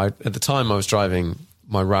 at the time I was driving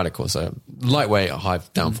my Radical, so lightweight, high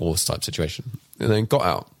downforce type situation. And then got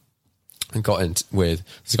out and got in with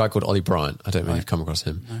this guy called Ollie Bryant. I don't know if you've come across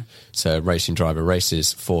him. No. So racing driver,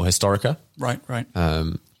 races for Historica. Right.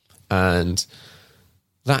 And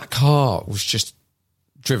that car was just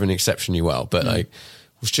driven exceptionally well, but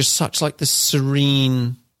was just such like the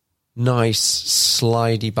serene, nice,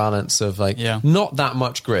 slidey balance of not that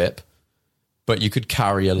much grip, but you could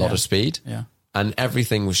carry a lot of speed. Yeah. And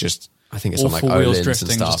everything was just, I think it's on like Öhlins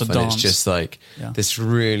and stuff, and it's just like this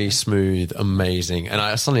really smooth, amazing. And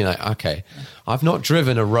I suddenly okay, I've not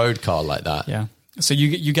driven a road car like that. Yeah. So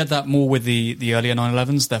you get that more with the earlier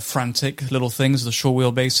 911s. They're frantic little things, the short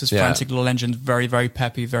wheelbases, frantic little engines, very, very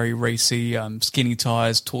peppy, very racy, skinny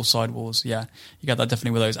tires, tall sidewalls. Yeah, you get that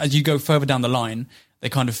definitely with those. As you go further down the line, they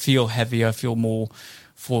kind of feel heavier, feel more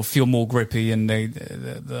grippy, and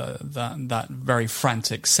that very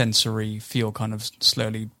frantic sensory feel kind of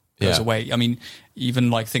slowly goes away. I mean,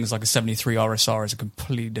 even like things like a 73 RSR is a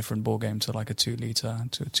completely different ballgame to like a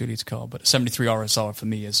 2-litre car. But a 73 RSR for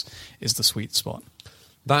me is the sweet spot.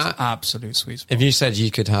 That absolute sweet spot. If you said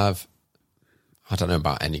you could have, I don't know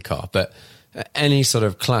about any car, but any sort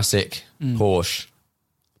of classic Porsche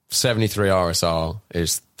 73 RSR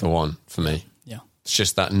is the one for me. Yeah. It's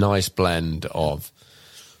just that nice blend of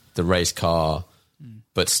the race car,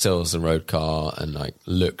 but still is a road car and like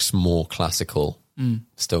looks more classical.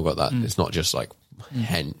 Still got that. It's not just like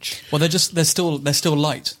hench. Well, they're still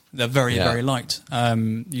light. They're very, very light.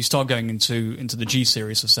 You start going into the G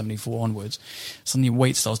series of 74 onwards, suddenly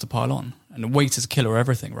weight starts to pile on, and the weight is a killer of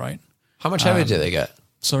everything, right? How much heavier do they get?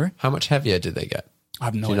 Sorry? How much heavier did they get? I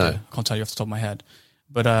have no idea. I can't tell you off the top of my head.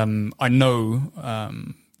 But I know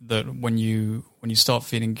that when you start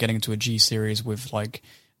getting into a G series with like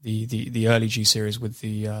the early G series with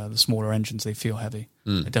the smaller engines, they feel heavy.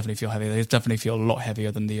 They definitely feel heavy. They definitely feel a lot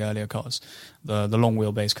heavier than the earlier cars. The long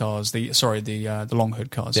wheelbase cars, the long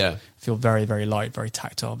hood cars feel very, very light, very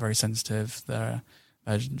tactile, very sensitive. They're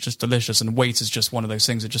just delicious, and weight is just one of those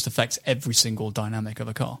things that just affects every single dynamic of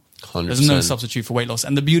a car. 100%. There's no substitute for weight loss.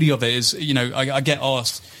 And the beauty of it is, I get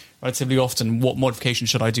asked relatively often, what modification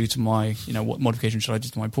should I do to my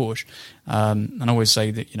Porsche? And I always say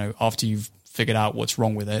that, after you've figured out what's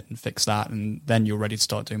wrong with it and fix that, and then you're ready to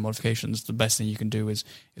start doing modifications, the best thing you can do is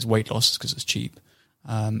weight loss, because it's cheap,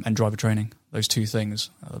 and driver training. Those two things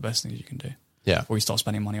are the best things you can do. Yeah. Before you start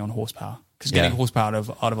spending money on horsepower. Because getting horsepower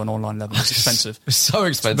out of an online level is expensive. It's so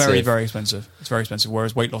expensive. It's very, very expensive. It's very expensive,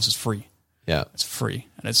 whereas weight loss is free. Yeah. It's free.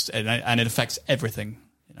 And it affects everything,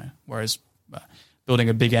 whereas building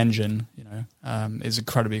a big engine, is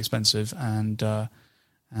incredibly expensive, and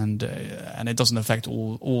it doesn't affect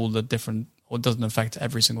all the different, or it doesn't affect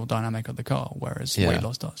every single dynamic of the car, whereas weight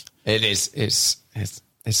loss does. It is.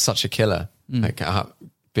 It's such a killer, like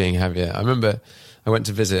being heavier. I remember I went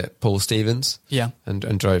to visit Paul Stevens,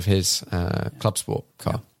 and drove his Club Sport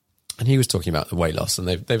car, and he was talking about the weight loss, and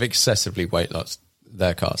they've excessively weight lost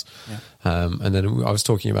their cars. And then I was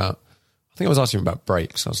talking about, I think I was asking him about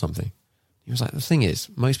brakes or something. He was like, the thing is,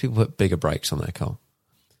 most people put bigger brakes on their car,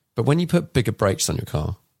 but when you put bigger brakes on your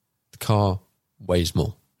car, the car weighs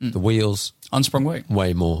more. The wheels, unsprung weight,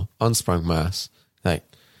 way more, unsprung mass. Like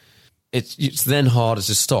it's then harder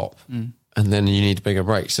to stop, and then you need bigger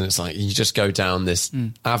brakes, and it's like you just go down this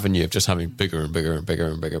avenue of just having bigger and bigger and bigger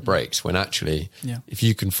and bigger brakes. When actually, if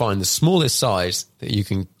you can find the smallest size that you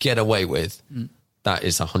can get away with, that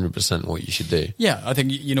is 100% what you should do. Yeah, I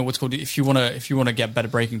think what's called, if you want to get better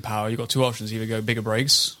braking power, you've got two options: either go bigger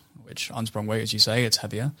brakes, which unsprung weight, as you say, it's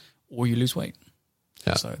heavier, or you lose weight.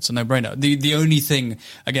 Yeah. So it's a no-brainer. The only thing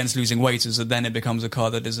against losing weight is that then it becomes a car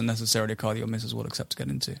that isn't necessarily a car that your missus will accept to get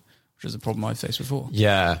into, which is a problem I've faced before.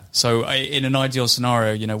 Yeah. So in an ideal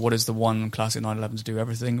scenario, what is the one classic 911 to do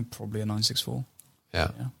everything? Probably a 964. Yeah.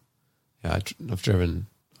 I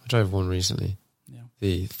drove one recently. Yeah.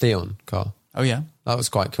 The Theon car. Oh yeah. That was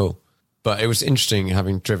quite cool. But it was interesting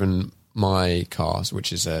having driven my cars,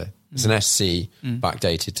 which is it's an SC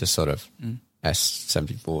backdated to sort of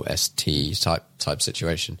S74 ST type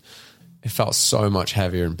situation. It felt so much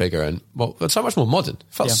heavier and bigger, and so much more modern. It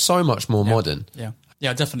felt so much more modern.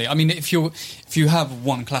 Yeah, definitely. I mean, if you have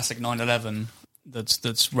one classic 911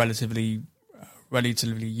 that's relatively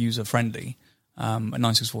user friendly, a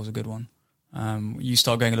 964 is a good one. You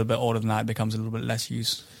start going a little bit older than that, it becomes a little bit less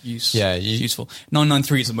useful.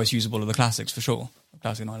 993 is the most usable of the classics for sure.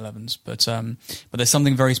 Classic 911s, but there's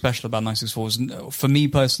something very special about 964s for me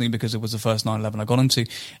personally, because it was the first 911 I got into,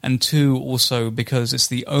 and two, also because it's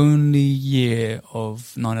the only year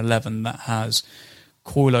of 911 that has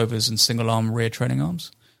coilovers and single arm rear trailing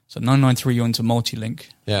arms. So 993 you're into multi-link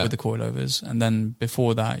with the coilovers, and then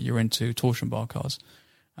before that you're into torsion bar cars.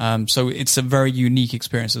 So it's a very unique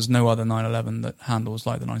experience. There's no other 911 that handles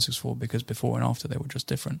like the 964, because before and after they were just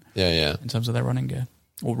different. In terms of their running gear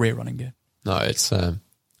or rear running gear. No, it's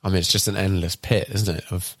it's just an endless pit, isn't it?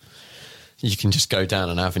 Of you can just go down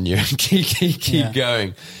an avenue and keep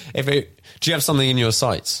going. Do you have something in your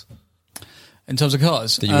sights in terms of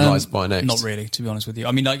cars that you would like to buy next? Not really, to be honest with you.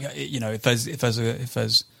 I mean, if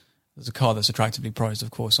there's a car that's attractively priced, of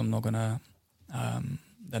course, I'm not gonna.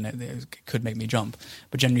 Then it could make me jump.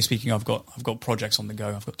 But generally speaking, I've got projects on the go.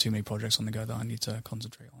 I've got too many projects on the go that I need to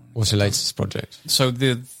concentrate on. What's your latest project? So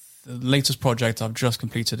the latest project I've just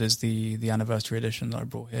completed is the anniversary edition that I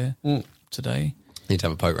brought here today. Need to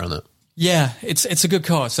have a poke around that. Yeah, it's a good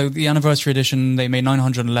car. So the anniversary edition, they made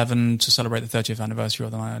 911 to celebrate the 30th anniversary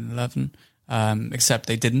of the 911. Except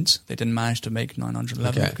they didn't manage to make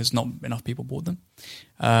 911 because not enough people bought them.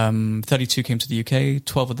 32 came to the UK.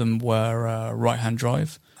 12 of them were right-hand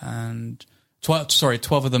drive, and 12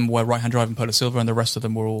 of them were right-hand drive and Polar Silver, and the rest of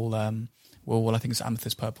them were all I think it's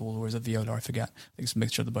amethyst purple, or is it viola? I forget. I think it's a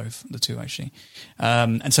mixture of the two actually.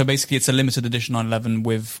 And so basically it's a limited edition 911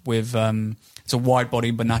 with it's a wide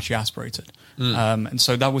body but naturally aspirated. And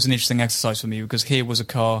so that was an interesting exercise for me, because here was a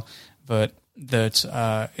car that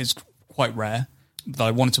is quite rare, that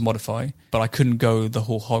I wanted to modify, but I couldn't go the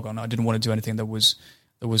whole hog on. I didn't want to do anything that was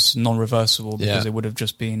non-reversible, because it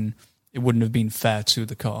wouldn't have been fair to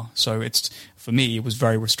the car. So for me, it was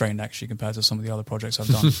very restrained actually compared to some of the other projects I've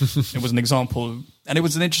done. It was an example, and it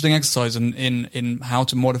was an interesting exercise in how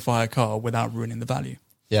to modify a car without ruining the value.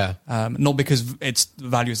 Yeah. Not because the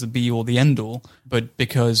value is the be all the end all, but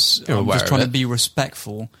because I'm just trying to be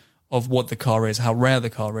respectful of what the car is, how rare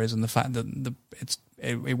the car is, and the fact that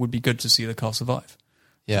it would be good to see the car survive.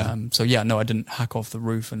 Yeah. I didn't hack off the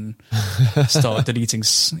roof and start deleting,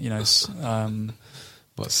 sunroof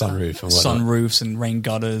and sunroofs and rain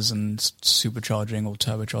gutters and supercharging or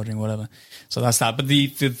turbocharging, whatever. So that's that. But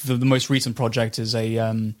the most recent project is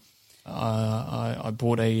I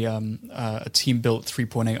bought a team built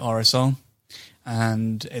 3.8 RSR,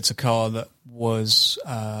 and it's a car that was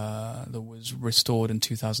restored in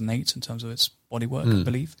 2008 in terms of its bodywork, I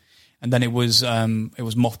believe. And then it was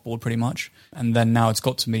mothballed pretty much. And then now it's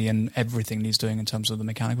got to me, and everything needs doing in terms of the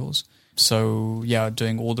mechanicals. So yeah,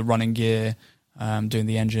 doing all the running gear, doing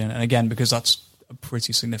the engine. And again, because that's a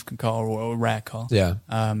pretty significant car or a rare car,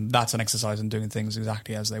 that's an exercise in doing things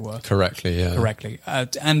exactly as they were. Correctly.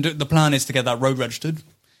 And the plan is to get that road registered,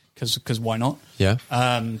 because why not? Yeah.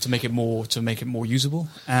 To make it more usable,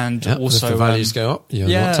 and also if the values go up, you're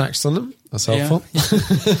not taxed on them. That's helpful.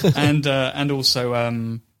 Yeah.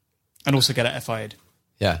 And also get it FIA'd.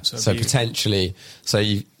 Yeah. So potentially,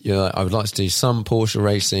 you're like, I would like to do some Porsche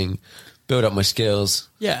racing, build up my skills.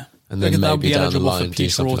 Yeah. And then maybe be down the eligible line for do Peter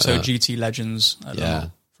something Auto like that. GT Legends at Le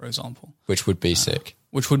Mans, for example. Which would be sick.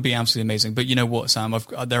 Which would be absolutely amazing. But you know what, Sam?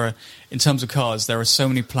 In terms of cars, there are so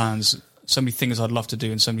many plans, so many things I'd love to do,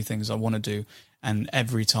 and so many things I want to do, and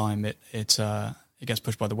every time it gets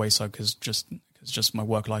pushed by the wayside because just my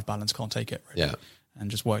work-life balance can't take it. Really. Yeah. And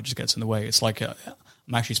just work just gets in the way. It's like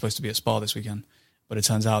I'm actually supposed to be at Spa this weekend, but it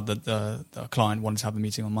turns out that the client wanted to have a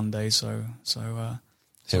meeting on Monday, so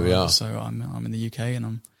here we are. So I'm in the UK, and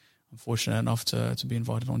I'm fortunate enough to be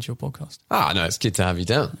invited onto your podcast. No, it's good to have you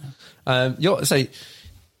down.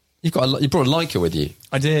 You brought a Leica with you.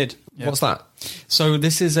 I did. Yeah. What's that? So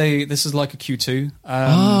this is like a Q2.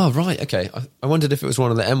 Right. Okay. I wondered if it was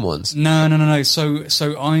one of the M ones. No. So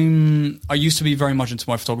I used to be very much into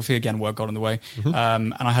my photography. Again, work got in the way. Mm-hmm.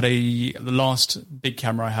 And I had the last big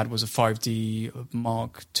camera I had was a 5D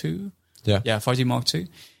Mark II. Yeah. Yeah, 5D Mark II.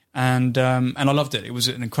 And I loved it. It was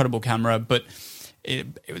an incredible camera, but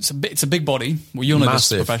it's a big body. Well, you'll know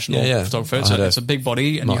this as a professional photographer. So it's a big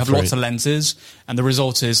body, and you have lots of lenses. And the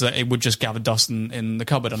result is that it would just gather dust in the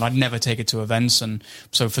cupboard, and I'd never take it to events. And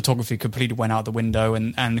so photography completely went out the window,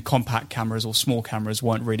 and compact cameras or small cameras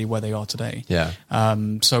weren't really where they are today. Yeah.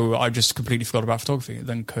 So I just completely forgot about photography.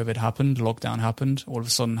 Then COVID happened, lockdown happened. All of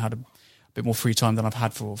a sudden, had a bit more free time than I've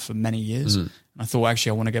had for many years. And I thought,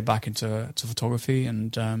 actually, I want to get back into photography.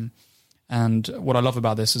 And what I love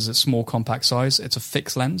about this is it's small, compact size. It's a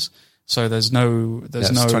fixed lens, so there's no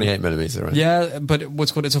 28 millimeter, right? Yeah, but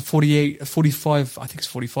it's a 45, I think it's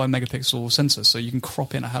 45 megapixel sensor, so you can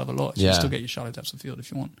crop in a hell of a lot. So you can still get your shallow depths of field if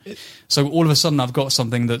you want. So all of a sudden, I've got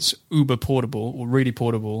something that's uber portable or really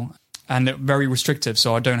portable and very restrictive.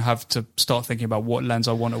 So I don't have to start thinking about what lens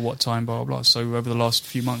I want at what time, blah blah blah. So over the last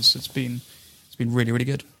few months, it's been really, really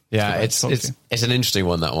good. Yeah, it's an interesting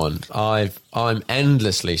one, that one. I'm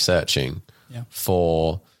endlessly searching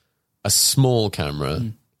for a small camera,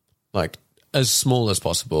 like as small as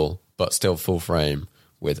possible, but still full frame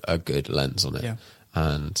with a good lens on it. Yeah.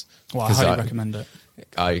 And I highly recommend it.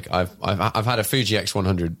 I've had a Fuji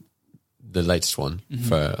X100, the latest one,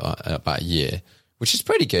 for about a year, which is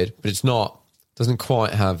pretty good, but doesn't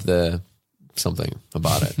quite have the something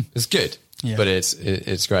about it. It's good. Yeah. But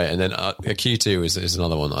it's great. And then a Q2 is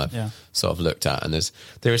another one that I've sort of looked at, and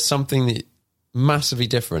there is something massively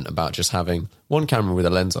different about just having one camera with a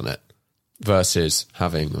lens on it versus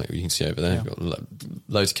having, like you can see over there, you've got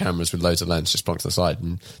loads of cameras with loads of lenses just plonked to the side,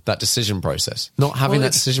 and that decision process. Not having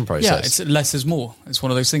that decision process. Yeah, it's less is more. It's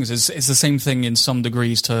one of those things. It's the same thing in some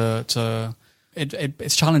degrees.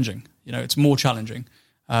 It's challenging. You know, it's more challenging.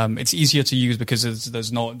 It's easier to use because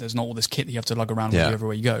there's not all this kit that you have to lug around with you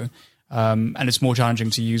everywhere you go. And it's more challenging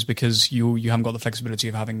to use because you haven't got the flexibility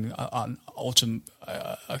of having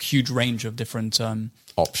a huge range of different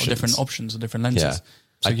options or different lenses. Yeah.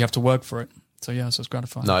 So you have to work for it. So so it's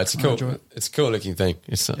gratifying. No, it's a cool looking thing.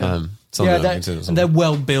 It's they're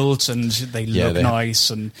well built and they look nice,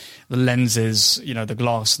 and the lenses, the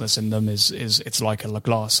glass that's in them it's like a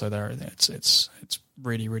glass. So it's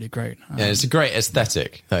really, really great. It's a great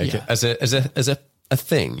aesthetic. As a a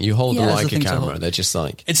thing. You hold Yeah, the it's a Leica thing to camera, hold. they're just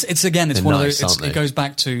like... It's one They're of nice, those. aren't they? It goes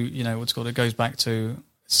back to it goes back to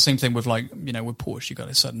same thing with with Porsche. You got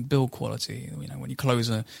a certain build quality. When you close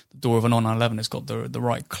the door of a 911, it's got the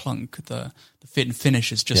right clunk. The fit and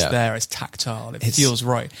finish is just there. It's tactile. It feels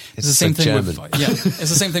right. It's the same thing German. it's the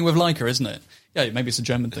same thing with Leica, isn't it? Yeah, maybe it's a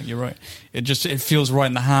German thing. You're right. It feels right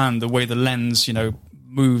in the hand. The way the lens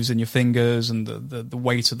moves in your fingers, and the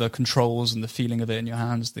weight of the controls and the feeling of it in your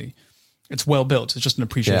hands. It's well built. It's just an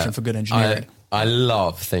appreciation for good engineering. I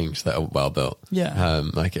love things that are well built. Yeah.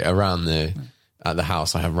 Like around at the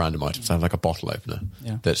house, I have random items. I have like a bottle opener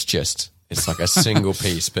that's it's like a single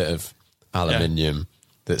piece bit of aluminium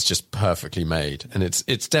that's just perfectly made, and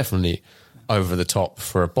it's definitely over the top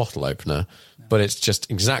for a bottle opener, but it's just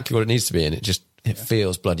exactly what it needs to be, and it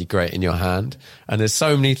feels bloody great in your hand. And there's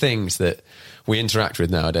so many things that we interact with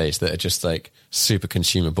nowadays that are just like super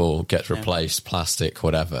consumable, gets replaced, plastic,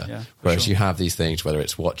 whatever. Yeah, Whereas you have these things, whether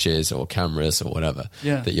it's watches or cameras or whatever,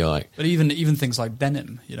 that you're like... But even things like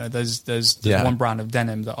denim, there's one brand of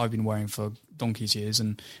denim that I've been wearing for donkey's years,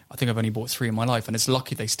 and I think I've only bought 3 in my life, and it's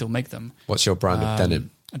lucky they still make them. What's your brand of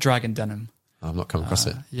denim? Dragon denim. I've not come across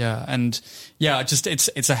it. Yeah, and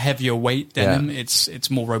it's a heavier weight denim. Yeah.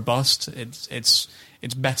 It's more robust.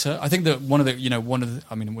 It's better. I think that one of the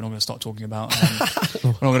I mean, we're not going to start talking about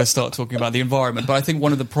the environment, but I think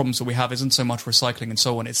one of the problems that we have isn't so much recycling and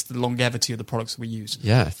so on. It's the longevity of the products that we use.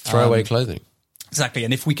 Yeah, throwaway clothing. Exactly.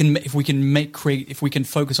 And if we can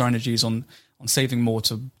focus our energies on saving more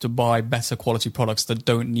to buy better quality products that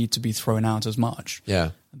don't need to be thrown out as much,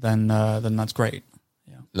 then that's great.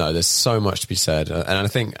 No, there's so much to be said, and I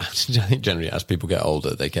think generally as people get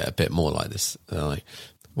older, they get a bit more like this. Like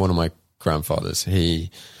one of my grandfathers, he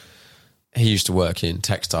used to work in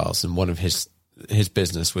textiles, and one of his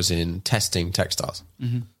business was in testing textiles.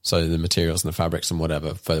 Mm-hmm. So the materials and the fabrics and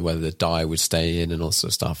whatever, for whether the dye would stay in and all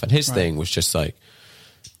sorts of stuff. And his thing was just like,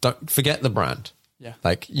 don't forget the brand. Yeah.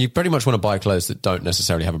 Like you pretty much want to buy clothes that don't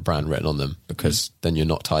necessarily have a brand written on them, because then you're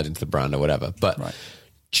not tied into the brand or whatever. But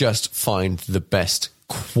just find the best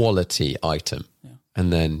quality item,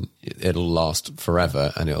 and then it'll last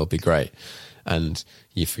forever and it'll be great. And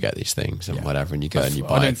you forget these things and whatever, and you go and you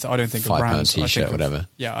buy I don't think £5 of brands. t-shirt, whatever.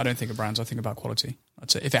 Yeah, I don't think of brands. I think about quality.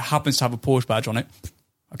 That's it. If it happens to have a Porsche badge on it,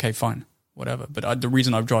 okay, fine, whatever. But the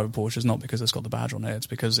reason I drive a Porsche is not because it's got the badge on it. It's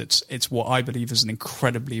because it's what I believe is an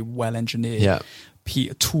incredibly well engineered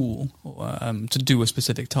tool to do a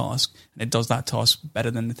specific task, and it does that task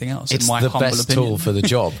better than anything else. It's in my the humble best opinion. tool for the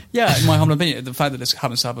job. Yeah, in my humble opinion, the fact that it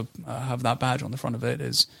happens to have that badge on the front of it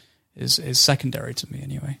is secondary to me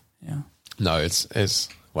anyway. Yeah. No, it's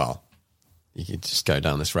well, you could just go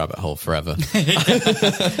down this rabbit hole forever.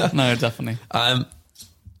 No, definitely.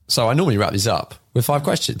 So I normally wrap these up with 5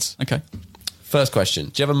 questions. Okay. First question: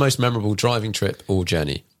 do you have a most memorable driving trip or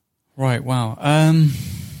journey? Right. Wow.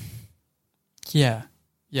 Yeah.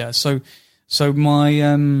 So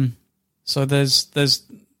my so there's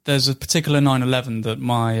a particular 911 that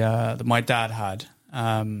my dad had,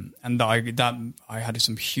 and that I had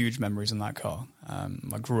some huge memories in that car.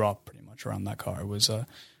 I grew up pretty much around that car. It was a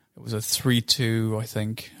 3.2, I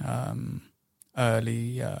think, an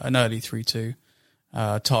early 3.2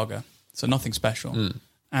 Targa. So nothing special.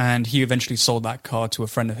 And he eventually sold that car to a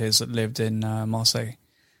friend of his that lived in Marseille.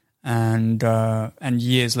 And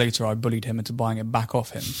years later, I bullied him into buying it back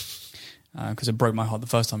off him because it broke my heart the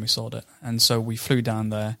first time he sold it. And so we flew down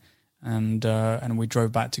there, and we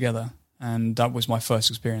drove back together. And that was my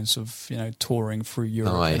first experience of touring through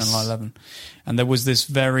Europe in an 911. And there was this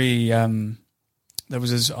very I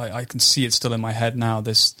can see it still in my head now.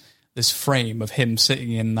 This frame of him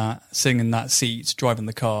sitting in that seat, driving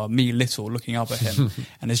the car, me little looking up at him,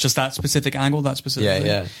 and it's just that specific angle, that specific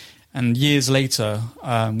thing. And years later,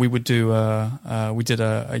 we did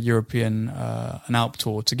a European an Alp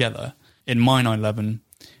tour together in my 911,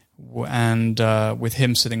 and with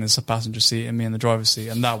him sitting in the passenger seat and me in the driver's seat,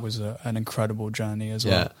 and that was an incredible journey as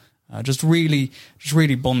well. Just really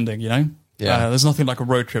bonding, there's nothing like a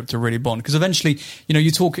road trip to really bond, because eventually,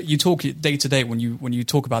 you talk day to day when you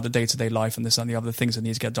talk about the day to day life and this and the other things that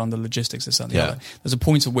need to get done, the logistics, this and the other. There's a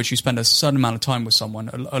point at which you spend a certain amount of time with someone,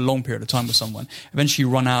 a long period of time with someone. Eventually, you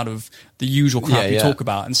run out of the usual crap you talk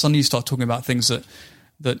about, and suddenly you start talking about things that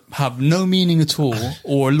have no meaning at all,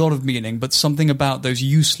 or a lot of meaning, but something about those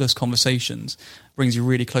useless conversations brings you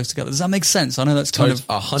really close together. Does that make sense? I know that's kind of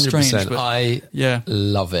 100%. Strange, but I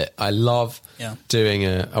love it. I love doing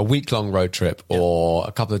a week-long road trip or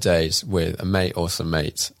a couple of days with a mate or some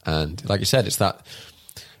mates. And like you said, it's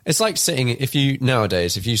like sitting, if you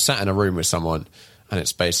sat in a room with someone and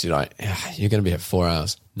it's basically like, you're going to be here for 4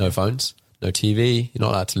 hours, no phones, no TV, you're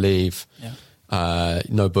not allowed to leave.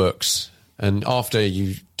 no books. And after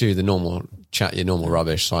you do the normal chat, your normal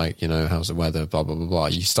rubbish, like, how's the weather, blah, blah, blah, blah,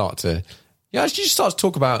 you start to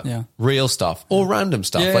talk about real stuff or random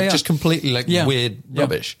stuff, just completely weird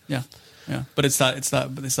rubbish. Yeah. But it's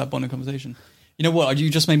that bonding conversation. You know what? You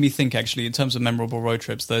just made me think, actually, in terms of memorable road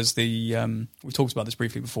trips. There's the we talked about this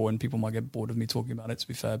briefly before, and people might get bored of me talking about it, to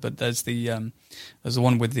be fair. But there's the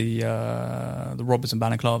one with the robbers and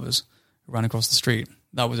balaclavas who ran across the street.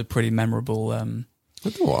 That was a pretty memorable.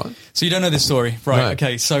 What? So you don't know this story, right? No.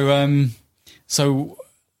 Okay, so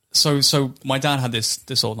my dad had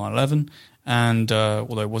this old 911, and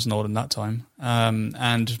although it wasn't old in that time,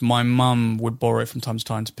 and my mum would borrow it from time to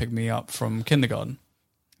time to pick me up from kindergarten.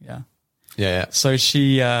 Yeah. So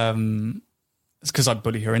she, it's because I'd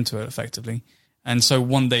bully her into it, effectively. And so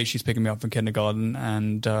one day she's picking me up from kindergarten,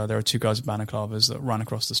 and there are two guys with balaclavas that ran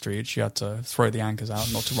across the street. She had to throw the anchors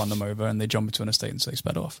out, not to run them over, and they jump into an estate and so they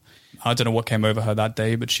sped off. I don't know what came over her that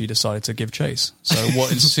day, but she decided to give chase. So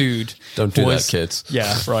what ensued... Don't do that, kids.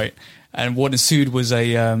 Yeah, right. And what ensued was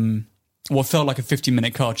what felt like a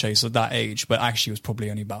 50-minute car chase at that age, but actually was probably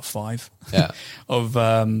only about 5. Yeah. of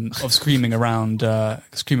screaming around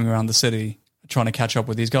the city, trying to catch up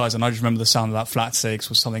with these guys. And I just remember the sound of that flat six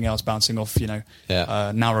was something else bouncing off,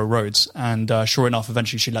 narrow roads. And sure enough,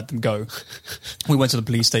 eventually she let them go. We went to the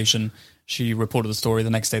police station. She reported the story. The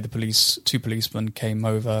next day, two policemen came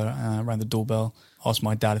over, rang the doorbell, asked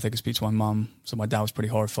my dad if they could speak to my mum. So my dad was pretty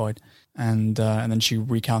horrified. And then she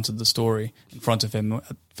recounted the story in front of him.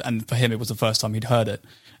 And for him, it was the first time he'd heard it.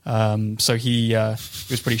 So he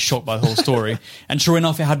was pretty shocked by the whole story. And sure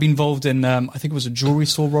enough, it had been involved in, I think it was a jewelry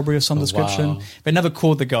store robbery of some description. Wow. They never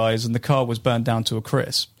caught the guys, and the car was burned down to a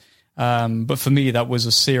crisp. But for me, that was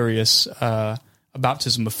a serious a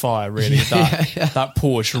baptism of fire, really. That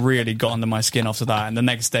Porsche really got under my skin after that. And the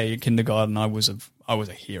next day at kindergarten, I was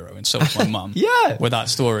a hero, and so was my mum. Yeah, with that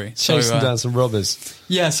story, chasing down some robbers.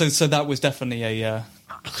 Yeah, so that was definitely a.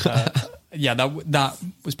 That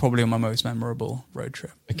was probably my most memorable road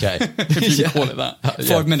trip. Okay. If you can call it that.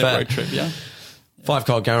 5-minute road trip, yeah.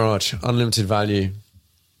 5-car garage, unlimited value.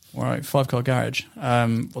 All right, 5-car garage.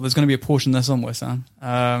 Well, there's going to be a portion there somewhere, Sam.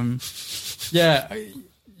 Yeah,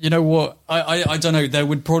 you know what? I don't know. There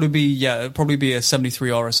would probably be a 73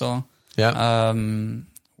 RSR. Yeah.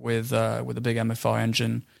 With a big MFI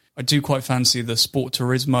engine. I do quite fancy the Sport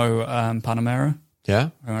Turismo Panamera. Yeah.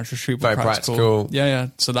 Very practical. Yeah.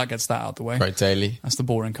 So that gets that out the way. Very daily. That's the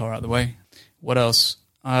boring car out the way. What else?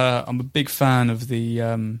 I'm a big fan of the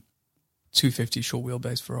 250 short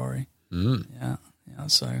wheelbase Ferrari. Yeah.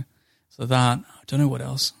 So that, I don't know what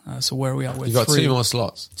else. So where are we at with? You've got 2 more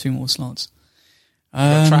slots. 2 more slots.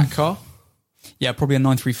 A track car? Yeah, probably a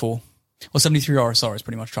 934. Well, 73 RSR is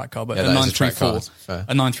pretty much track car, but a 934,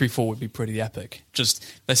 a 934 would be pretty epic. Just,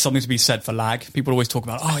 there's something to be said for lag. People always talk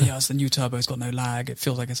about, it's the new turbo, it's got no lag, it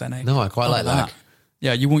feels like it's N8. No, I quite like lag.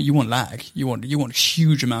 Yeah, you want lag. You want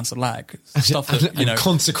huge amounts of lag. Stuff that, and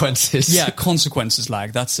consequences. Yeah, consequences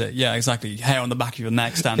lag. That's it. Yeah, exactly. Hair on the back of your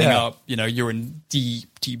neck standing up. You're in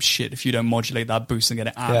deep shit if you don't modulate that boost and get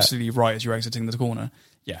it absolutely right as you're exiting the corner.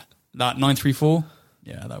 Yeah, that 934.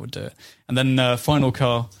 Yeah, that would do it. And then final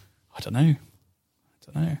car. I don't know.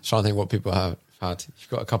 Trying to think what people have had. You've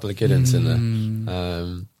got a couple of Giddens in there.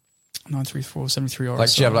 934, 73 RSR.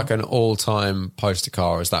 Like, do you have like an all-time poster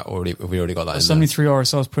car, or is that already? Have we already got that in 73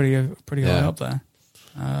 RSR is pretty high up there.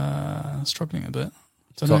 Struggling a bit.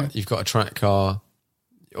 You've got a track car,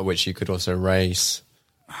 which you could also race.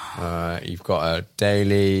 You've got a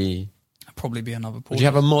daily. I'd probably be another Porsche. Would you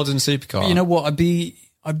have a modern supercar? But you know what?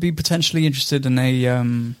 I'd be potentially interested in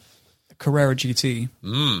a Carrera GT.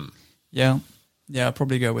 Yeah, I'd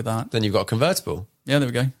probably go with that. Then you've got a convertible. Yeah, there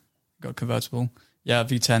we go. Got a convertible. Yeah,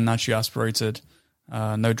 V10, naturally aspirated,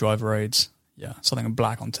 no driver aids. Yeah, something in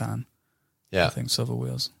black on tan. Yeah. I think silver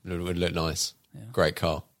wheels. It would look nice. Yeah. Great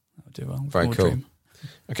car. That would do well. Very cool. Dream.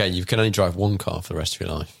 Okay, you can only drive one car for the rest of your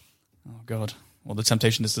life. Oh, God. Well, the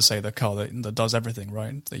temptation is to say the car that does everything,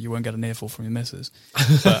 right? That you won't get an earful from your missus.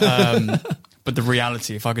 But the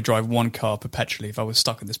reality, if I could drive one car perpetually, if I was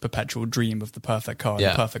stuck in this perpetual dream of the perfect car,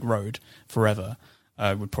 the perfect road forever,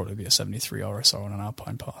 it would probably be a 73 RSR on an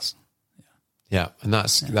Alpine Pass. Yeah, and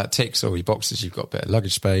that ticks all your boxes. You've got a bit of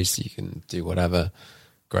luggage space. You can do whatever.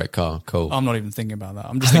 Great car, cool. I'm not even thinking about that.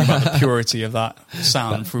 I'm just thinking about the purity of that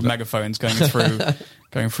sound through megaphones going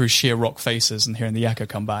through sheer rock faces and hearing the echo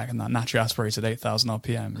come back, and that naturally aspirated 8,000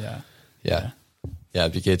 RPM. Yeah,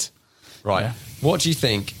 it'd be good. Right. Yeah. What do you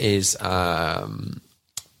think is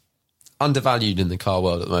undervalued in the car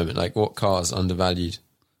world at the moment? Like, what car's undervalued?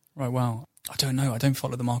 Right, well, I don't know. I don't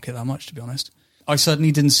follow the market that much, to be honest. I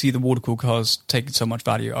certainly didn't see the water-cooled cars taking so much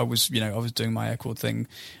value. I was doing my air-cooled thing,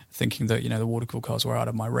 thinking that, the water-cooled cars were out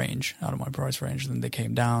of my range, out of my price range. And then they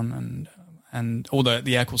came down, and all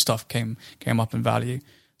the air-cooled stuff came up in value.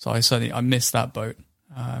 So I missed that boat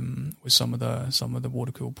with some of the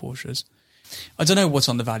water-cooled Porsches. I don't know what's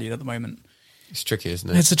undervalued at the moment. It's tricky, isn't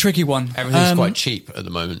it? It's a tricky one. Everything's quite cheap at the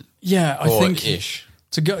moment. Yeah, I think ish.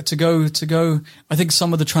 To go. I think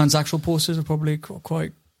some of the transactional Porsches are probably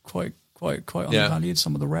quite undervalued. Yeah.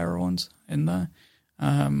 Some of the rarer ones in there.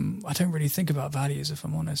 I don't really think about values, if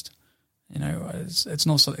I'm honest. It's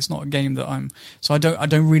not a game that I'm. So I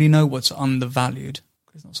don't really know what's undervalued.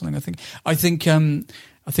 It's not something I think. I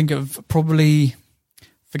think of probably,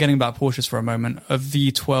 forgetting about Porsches for a moment, a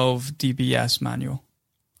V12 DBS manual.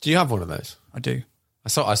 Do you have one of those? I do. I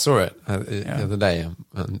saw it the other day,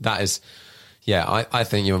 and that is, I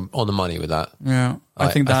think you're on the money with that. Yeah, I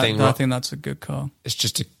think that's a good car. It's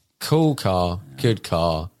just a cool car, good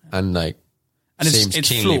car, and seems it's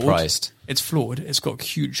keenly flawed. priced. It's flawed. It's got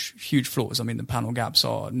huge flaws. I mean, the panel gaps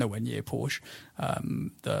are nowhere near Porsche.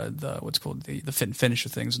 The what's called the fit and finish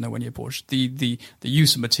of things are nowhere near Porsche. The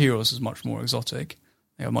use of materials is much more exotic.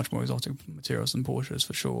 They are much more exotic materials than Porsches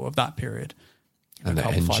for sure of that period. And the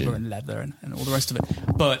carbon engine. fiber and leather and all the rest of it.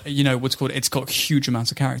 But what's called, it's got huge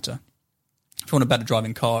amounts of character. If you want a better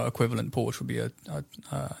driving car, equivalent Porsche would be a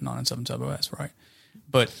 997 Turbo S, right?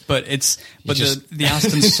 But the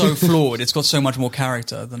Aston's so flawed. It's got so much more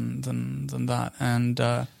character than that. And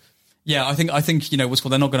I think what's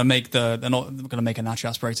called, they're not going to make a naturally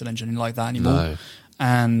aspirated engine like that anymore. No.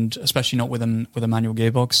 And especially not with a manual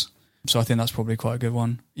gearbox. So I think that's probably quite a good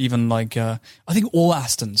one. Even I think all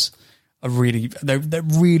Astons are they're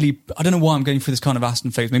really, I don't know why I'm going through this kind of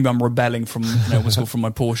Aston phase. Maybe I'm rebelling from from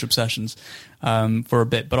my Porsche obsessions for a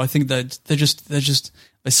bit. But I think that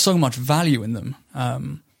there's so much value in them.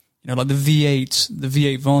 Like the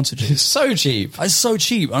V8 Vantage. It's so cheap. It's so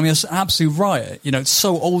cheap. I mean, it's an absolute riot. It's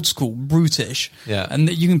so old school, brutish. Yeah. And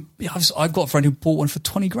I've got a friend who bought one for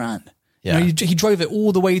 20 grand. Yeah. He drove it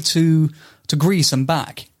all the way to Greece and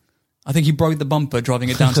back. I think he broke the bumper driving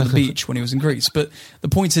it down to the beach when he was in Greece. But the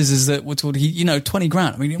point is that we're told 20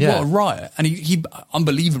 grand. I mean, what a riot! And he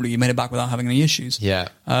unbelievably he made it back without having any issues. Yeah.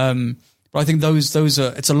 But I think those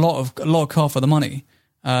are, it's a lot of car for the money.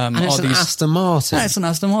 And it's an Aston Martin. Yeah, it's an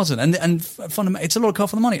Aston Martin, and fundamentally, it's a lot of car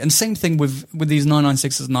for the money. And same thing with these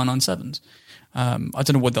 996s and 997s. I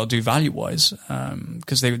don't know what they'll do value wise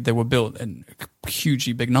because they were built in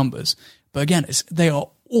hugely big numbers. But again, they are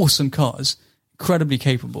awesome cars, incredibly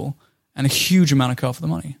capable. And a huge amount of car for the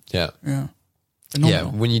money. Yeah. Yeah. Yeah,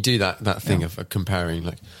 when you do that thing of comparing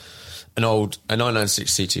a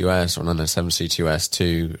 996 C2S or 997 C2S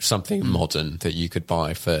to something modern that you could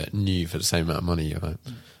buy for the same amount of money, you're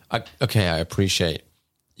like, I appreciate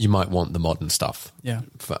you might want the modern stuff. Yeah.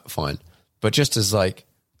 Fine. But just as a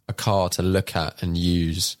car to look at and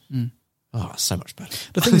use, so much better.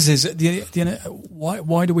 The thing is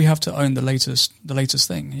why do we have to own the latest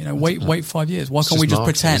thing? Wait 5 years. Why can't we just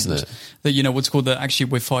pretend that what's called that actually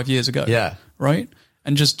we're 5 years ago? Yeah. Right?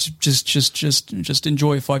 And just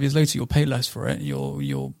enjoy it 5 years later. You'll pay less for it.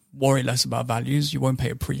 You'll worry less about values. You won't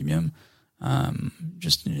pay a premium. And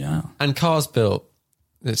cars built,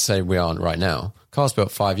 let's say we aren't right now, cars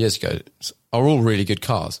built 5 years ago are all really good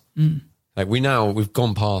cars. Mm. We've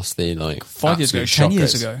gone past the 5 years ago, 10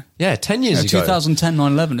 years ago. Yeah, 10 years ago. 2010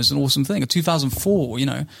 911 is an awesome thing. A 2004,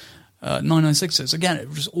 996s. Again, it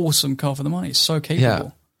was just awesome car for the money. It's so capable.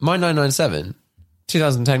 Yeah. My 997,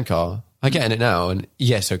 2010 car, I get in it now, and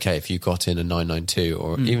yes, okay, if you got in a 992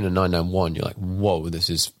 or even a 991, you're like, whoa,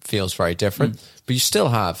 feels very different. But you still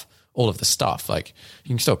have all of the stuff. You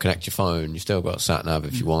can still connect your phone, you still got sat nav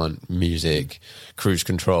if you want, music, cruise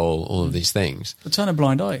control, all of these things. But turn a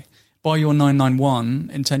blind eye. Buy your 991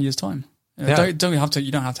 in 10 years' time. You don't have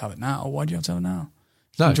to have it now. Why do you have to have it now?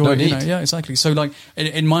 No need. Yeah, exactly. So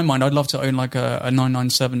in my mind, I'd love to own a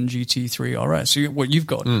 997 GT3 RS. So what you've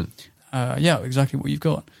got. Exactly what you've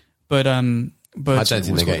got. But I don't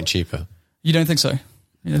think they're getting cheaper. You don't think so?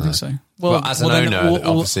 You don't think so? Well, as an owner,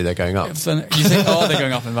 obviously they're going up. You think, they're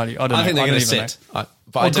going up in value? I don't know. I think they're going to sit. But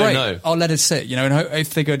I don't know. I'll let it sit. And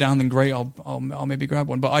if they go down, then great. I'll maybe grab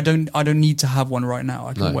one. But I don't need to have one right now.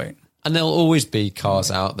 I can wait. And there'll always be cars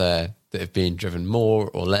out there that have been driven more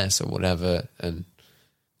or less or whatever. And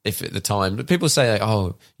if at the time, but people say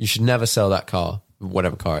you should never sell that car,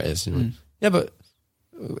 whatever car it is. Yeah, but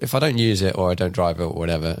if I don't use it or I don't drive it or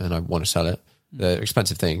whatever, and I want to sell it, they're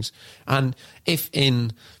expensive things. And if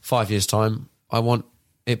in 5 years' time I want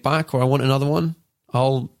it back or I want another one,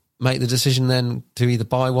 I'll make the decision then to either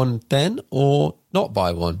buy one then or not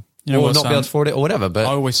buy one You know or what, not be Sam? able to afford it or whatever. But I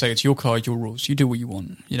always say it's your car, your rules. You do what you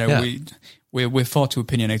want. You know, we're far too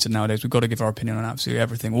opinionated nowadays. We've got to give our opinion on absolutely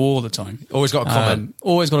everything all the time. always got a comment.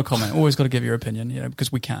 Always got to comment. Always got to give your opinion. You know,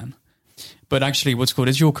 because we can. But actually, what's called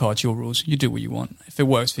is your car, it's your rules. You do what you want. If it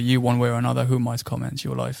works for you one way or another, who am I to comment? It's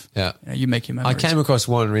your life. Yeah, you know, you make your memories. I came across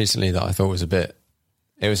one recently that I thought was a bit.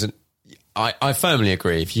 It was an. I firmly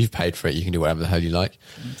agree. If you've paid for it, you can do whatever the hell you like.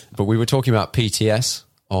 But we were talking about PTS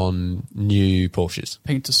on new Porsches.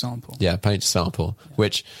 Paint to sample. Yeah, paint to sample. Yeah.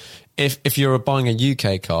 Which, if you're buying a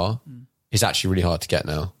UK car, is actually really hard to get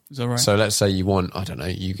now. Is that right? So let's say you want, I don't know,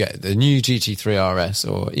 you get the new GT3 RS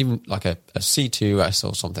or even like a C2S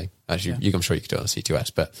or something. Actually, I'm sure you could do it on a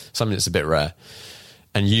C2S, but something that's a bit rare.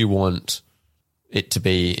 And you want it to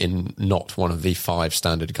be in not one of the 5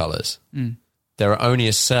 standard colours. There are only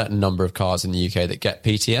a certain number of cars in the UK that get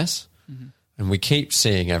PTS. And we keep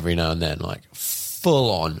seeing every now and then like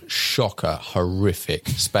full-on shocker, horrific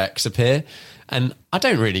specs appear. And I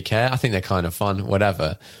don't really care. I think they're kind of fun,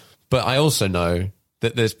 whatever. But I also know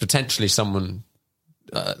that there's potentially someone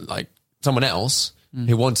like someone else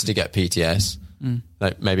who wanted to get PTS.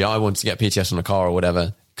 Like maybe I wanted to get PTS on a car or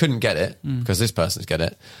whatever, couldn't get it because this person's get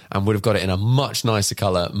it and would have got it in a much nicer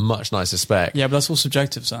colour, much nicer spec. Yeah, but that's all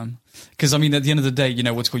subjective, Sam. Because, I mean, at the end of the day, you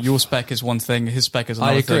know, what's called your spec is one thing, his spec is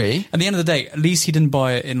another thing. I agree. At the end of the day, at least he didn't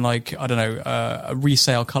buy it in like, I don't know, a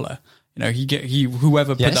resale colour. You know,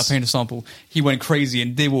 whoever put that paint sample, he went crazy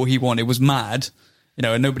and did what he wanted. It was mad. You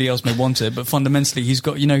know, and nobody else may want it, but fundamentally, he's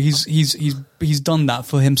got, you know, he's done that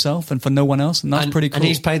for himself and for no one else, and that's pretty cool. And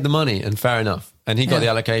he's paid the money, and fair enough. And he got the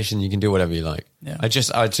allocation. You can do whatever you like. Yeah. I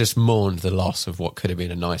just mourned the loss of what could have been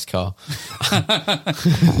a nice car.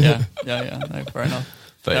 Yeah. No, fair enough.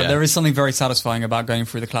 But there is something very satisfying about going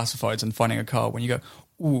through the classifieds and finding a car when you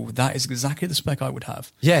go, ooh, that is exactly the spec I would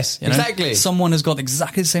have. Yes, you know? Exactly. Someone has got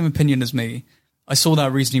exactly the same opinion as me. I saw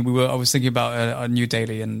that recently. I was thinking about a new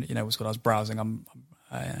daily, and you know, I was browsing.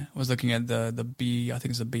 I was looking at the B, I think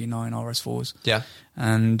it's the B9 RS4s. Yeah,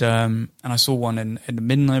 and I saw one in the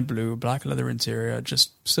midnight blue, black leather interior,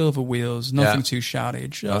 just silver wheels, nothing too shouty.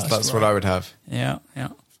 That's what I would have. Yeah.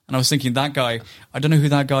 And I was thinking that guy. I don't know who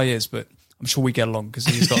that guy is, but I'm sure we get along because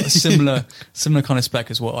he's got a similar kind of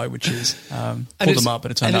spec as what I would choose. Pulled them up,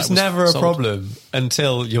 but it turned out it was never sold. A problem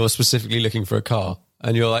until you're specifically looking for a car.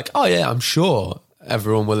 And you're like, oh yeah, I'm sure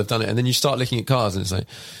everyone will have done it. And then you start looking at cars and it's like,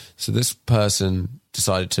 so this person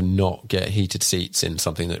decided to not get heated seats in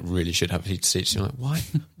something that really should have heated seats. You're like, why?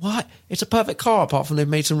 Why? It's a perfect car apart from they've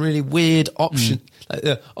made some really weird option.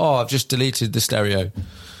 Like, I've just deleted the stereo.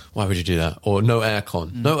 Why would you do that? Or no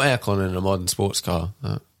aircon. No aircon in a modern sports car.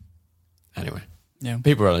 Anyway. Yeah.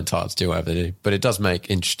 People are entitled to do whatever they do. But it does make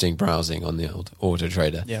interesting browsing on the old Auto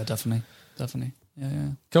Trader. Yeah, definitely. Yeah.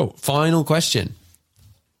 Cool. Final question.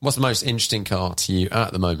 What's the most interesting car to you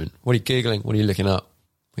at the moment? What are you Googling? What are you looking up?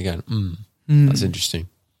 We're going, that's interesting.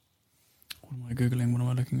 What am I Googling? What am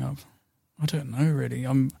I looking up? I don't know, really.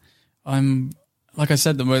 I'm like I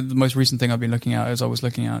said, the most recent thing I've been looking at is I was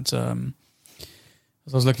looking at an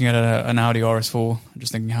Audi RS4,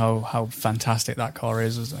 just thinking how fantastic that car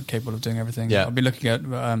is capable of doing everything. Yeah. I've been looking at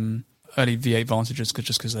early V8 Vantages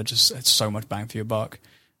just because it's so much bang for your buck.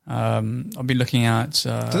 I've been looking at...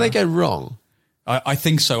 Do they go wrong? I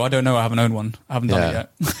think so. I don't know. I haven't owned one. I haven't done it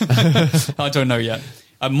yet. I don't know yet.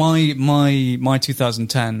 My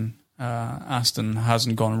 2010 Aston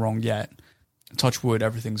hasn't gone wrong yet. Touch wood,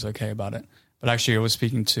 everything's okay about it. But actually, I was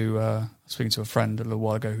speaking to a friend a little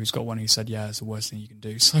while ago who's got one. He said, "Yeah, it's the worst thing you can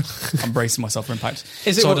do." So I'm bracing myself for impact.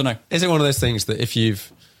 I don't know. Is it one of those things that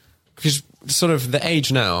because sort of the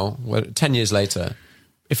age now, 10 years later,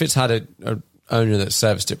 if it's had a owner that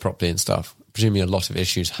serviced it properly and stuff, presumably a lot of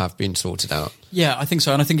issues have been sorted out. Yeah, I think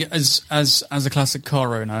so. And I think as a classic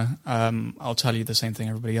car owner, I'll tell you the same thing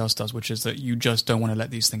everybody else does, which is that you just don't want to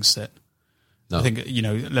let these things sit. No. I think,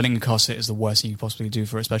 letting a car sit is the worst thing you can possibly do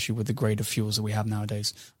for it, especially with the grade of fuels that we have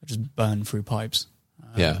nowadays, that just burn through pipes.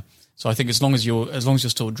 So I think as long as you're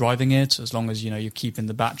still driving it, as long as you're keeping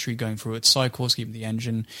the battery going through its cycles, keeping the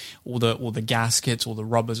engine, all the gaskets, all the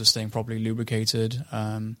rubbers are staying properly lubricated,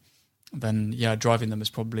 then driving them is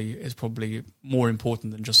probably more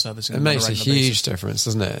important than just servicing them. It makes a huge difference,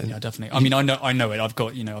 doesn't it? Yeah, definitely. I mean, I know it. I've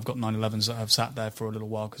got 911s that have sat there for a little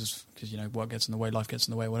while because work gets in the way, life gets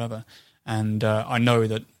in the way, whatever. And I know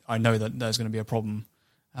that there's going to be a problem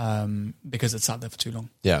because it's sat there for too long.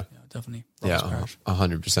 Yeah, definitely.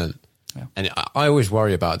 100%. Yeah. And I always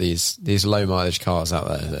worry about these low mileage cars out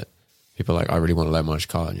there that people are like, I really want a low mileage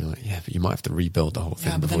car, and you're like, yeah, but you might have to rebuild the whole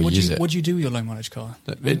thing before you use it. What do you do with your low mileage car?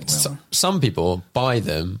 Some people buy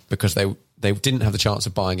them because they didn't have the chance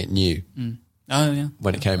of buying it new. Oh, yeah.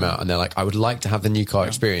 when it came out, and they're like, I would like to have the new car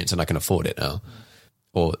experience, and I can afford it now.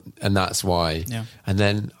 And that's why. Yeah. And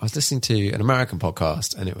then I was listening to an American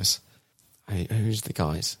podcast, and it was, who's the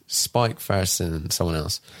guys? Spike Ferguson and someone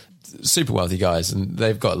else. Super wealthy guys, and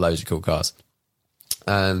they've got loads of cool cars.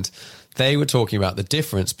 And they were talking about the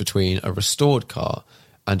difference between a restored car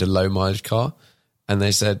and a low mileage car. And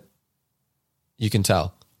they said, you can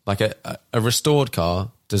tell. Like a restored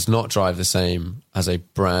car does not drive the same as a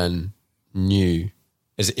brand new,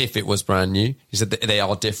 as if it was brand new. He said that they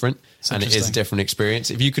are different, and it is a different experience.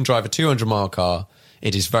 If you can drive a 200-mile car,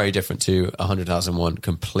 it is very different to a 100,001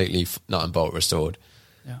 completely nut and bolt restored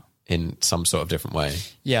in some sort of different way.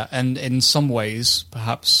 Yeah, and in some ways,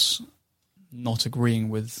 perhaps not agreeing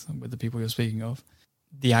with the people you're speaking of,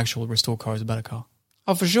 the actual restored car is a better car.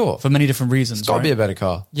 Oh, for sure. For many different reasons. It's got to be a better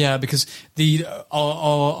car. Yeah, because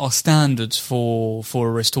our standards for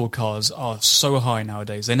restored cars are so high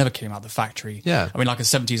nowadays. They never came out of the factory. Yeah. I mean, like a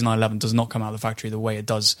 70s 911 does not come out of the factory the way it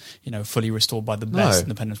does, fully restored by the best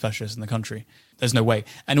independent specialists in the country. There's no way.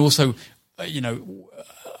 And also, here's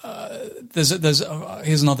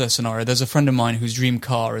another scenario. There's a friend of mine whose dream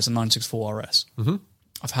car is a 964 RS. Mm-hmm.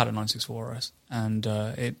 I've had a 964 RS, and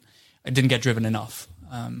it didn't get driven enough.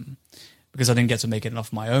 Because I didn't get to make it enough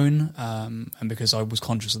of my own, and because I was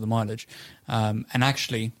conscious of the mileage. And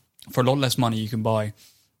actually, for a lot less money, you can buy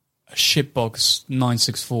a shitbox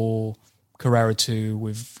 964 Carrera 2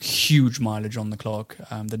 with huge mileage on the clock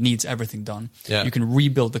that needs everything done. Yeah. You can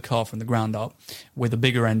rebuild the car from the ground up with a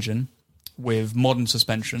bigger engine, with modern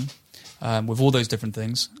suspension, with all those different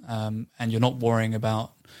things, and you're not worrying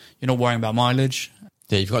about mileage.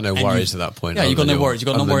 Yeah, you've got no worries at that point. Yeah, you've got no worries. You've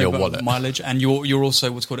got no worries about wallet. mileage, and you're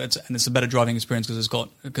also what's called, and it's a better driving experience because it's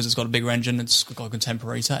got a bigger engine. It's got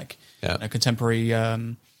contemporary tech, contemporary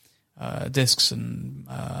discs and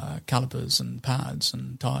calipers and pads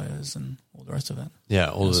and tires and all the rest of it. Yeah,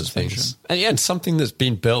 all of those things. And something that's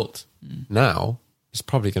been built now is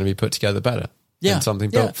probably going to be put together better. Than something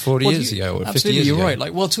built 40 years ago or 50 years ago. You're right.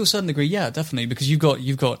 Like, well, to a certain degree, yeah, definitely, because you've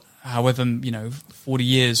got however 40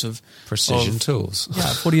 years of precision tools.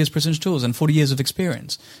 Yeah, 40 years precision tools and 40 years of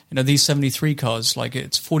experience. These 73 cars, like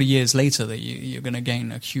it's 40 years later that you're going to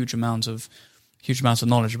gain a huge amount of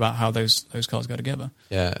knowledge about how those cars go together.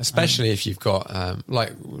 Yeah, especially if you've got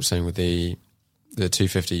like we were saying with the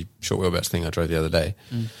 250 short wheelbase thing I drove the other day.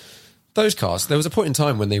 Those cars, there was a point in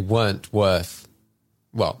time when they weren't worth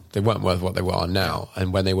what they are now,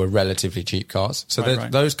 and when they were relatively cheap cars. So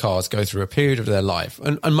those cars go through a period of their life,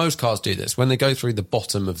 and most cars do this, when they go through the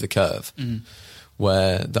bottom of the curve,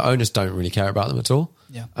 where the owners don't really care about them at all,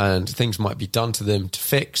 and things might be done to them to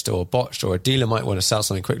fixed or botched, or a dealer might want to sell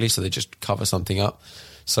something quickly, so they just cover something up.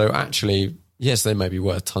 So actually, yes, they may be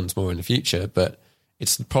worth tons more in the future, but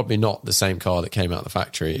it's probably not the same car that came out of the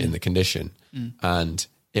factory in the condition, and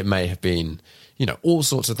it may have been... all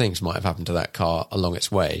sorts of things might have happened to that car along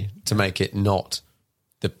its way to make it not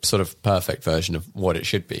the sort of perfect version of what it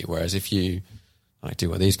should be. Whereas if you do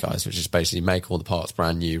what these guys, which is basically make all the parts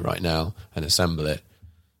brand new right now and assemble it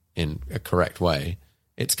in a correct way,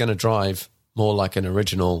 it's going to drive more like an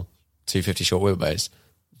original 250 short wheelbase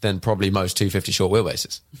than probably most 250 short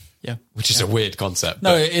wheelbases. Yeah, which is a weird concept.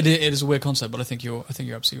 No, it is a weird concept, but I think you're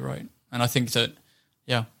absolutely right, and I think that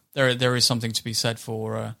there is something to be said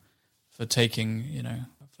for taking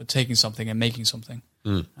something and making something.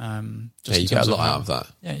 You get a lot out of that.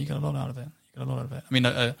 Yeah, you get a lot out of it. I mean,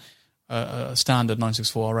 a standard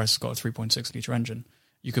 964 RS has got a 3.6 litre engine.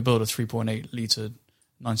 You could build a 3.8 litre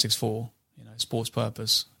 964, sports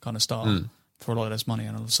purpose kind of style for a lot less money,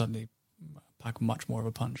 and it'll suddenly pack much more of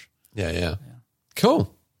a punch. Yeah.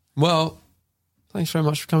 Cool. Well, thanks very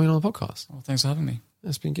much for coming on the podcast. Well, thanks for having me.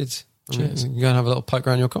 It's been good. Cheers. You're going to have a little poke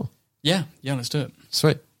around your car. Yeah, let's do it.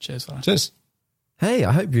 Sweet. Cheers, fella. Cheers. Hey,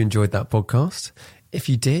 I hope you enjoyed that podcast. If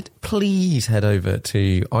you did, please head over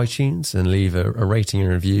to iTunes and leave a rating and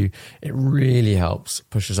review. It really helps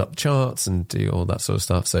push us up the charts and do all that sort of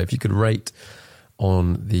stuff. So if you could rate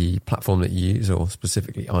on the platform that you use, or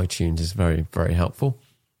specifically iTunes, is very, very helpful.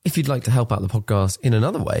 If you'd like to help out the podcast in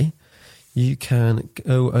another way, you can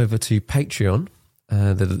go over to Patreon.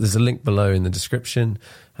 There's a link below in the description,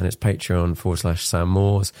 and it's Patreon.com/Sam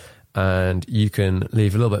Moores. And you can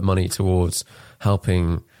leave a little bit of money towards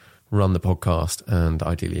helping run the podcast and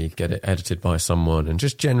ideally get it edited by someone and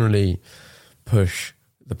just generally push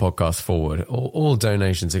the podcast forward. All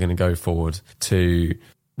donations are going to go forward to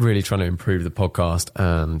really trying to improve the podcast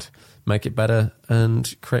and make it better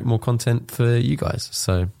and create more content for you guys.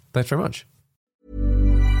 So thanks very much.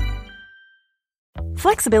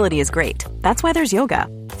 Flexibility is great. That's why there's yoga.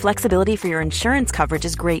 Flexibility for your insurance coverage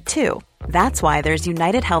is great too. That's why there's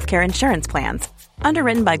United Healthcare Insurance Plans.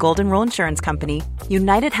 Underwritten by Golden Rule Insurance Company,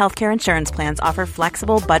 United Healthcare Insurance Plans offer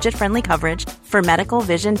flexible, budget-friendly coverage for medical,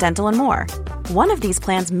 vision, dental, and more. One of these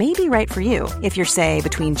plans may be right for you if you're, say,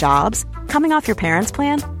 between jobs, coming off your parents'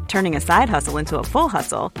 plan, turning a side hustle into a full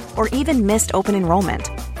hustle, or even missed open enrollment.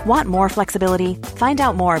 Want more flexibility? Find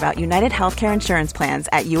out more about United Healthcare Insurance Plans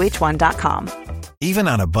at uh1.com. Even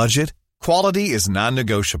on a budget, quality is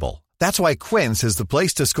non-negotiable. That's why Quince is the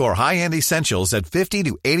place to score high-end essentials at 50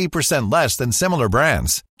 to 80% less than similar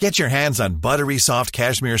brands. Get your hands on buttery soft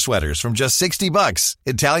cashmere sweaters from just $60,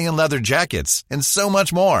 Italian leather jackets, and so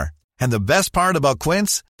much more. And the best part about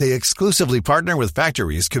Quince, they exclusively partner with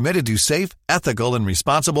factories committed to safe, ethical, and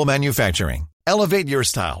responsible manufacturing. Elevate your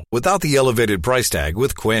style without the elevated price tag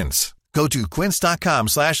with Quince. Go to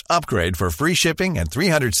quince.com/upgrade for free shipping and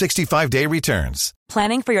 365-day returns.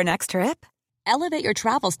 Planning for your next trip? Elevate your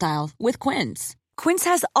travel style with Quince. Quince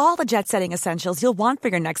has all the jet-setting essentials you'll want for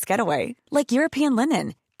your next getaway, like European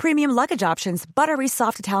linen, premium luggage options, buttery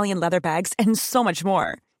soft Italian leather bags, and so much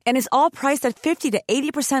more. And is all priced at 50 to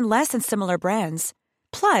 80% less than similar brands.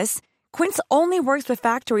 Plus, Quince only works with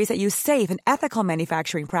factories that use safe and ethical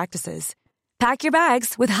manufacturing practices. Pack your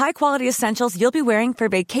bags with high-quality essentials you'll be wearing for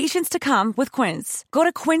vacations to come with Quince. Go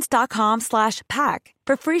to quince.com/pack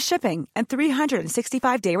for free shipping and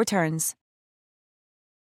 365-day returns.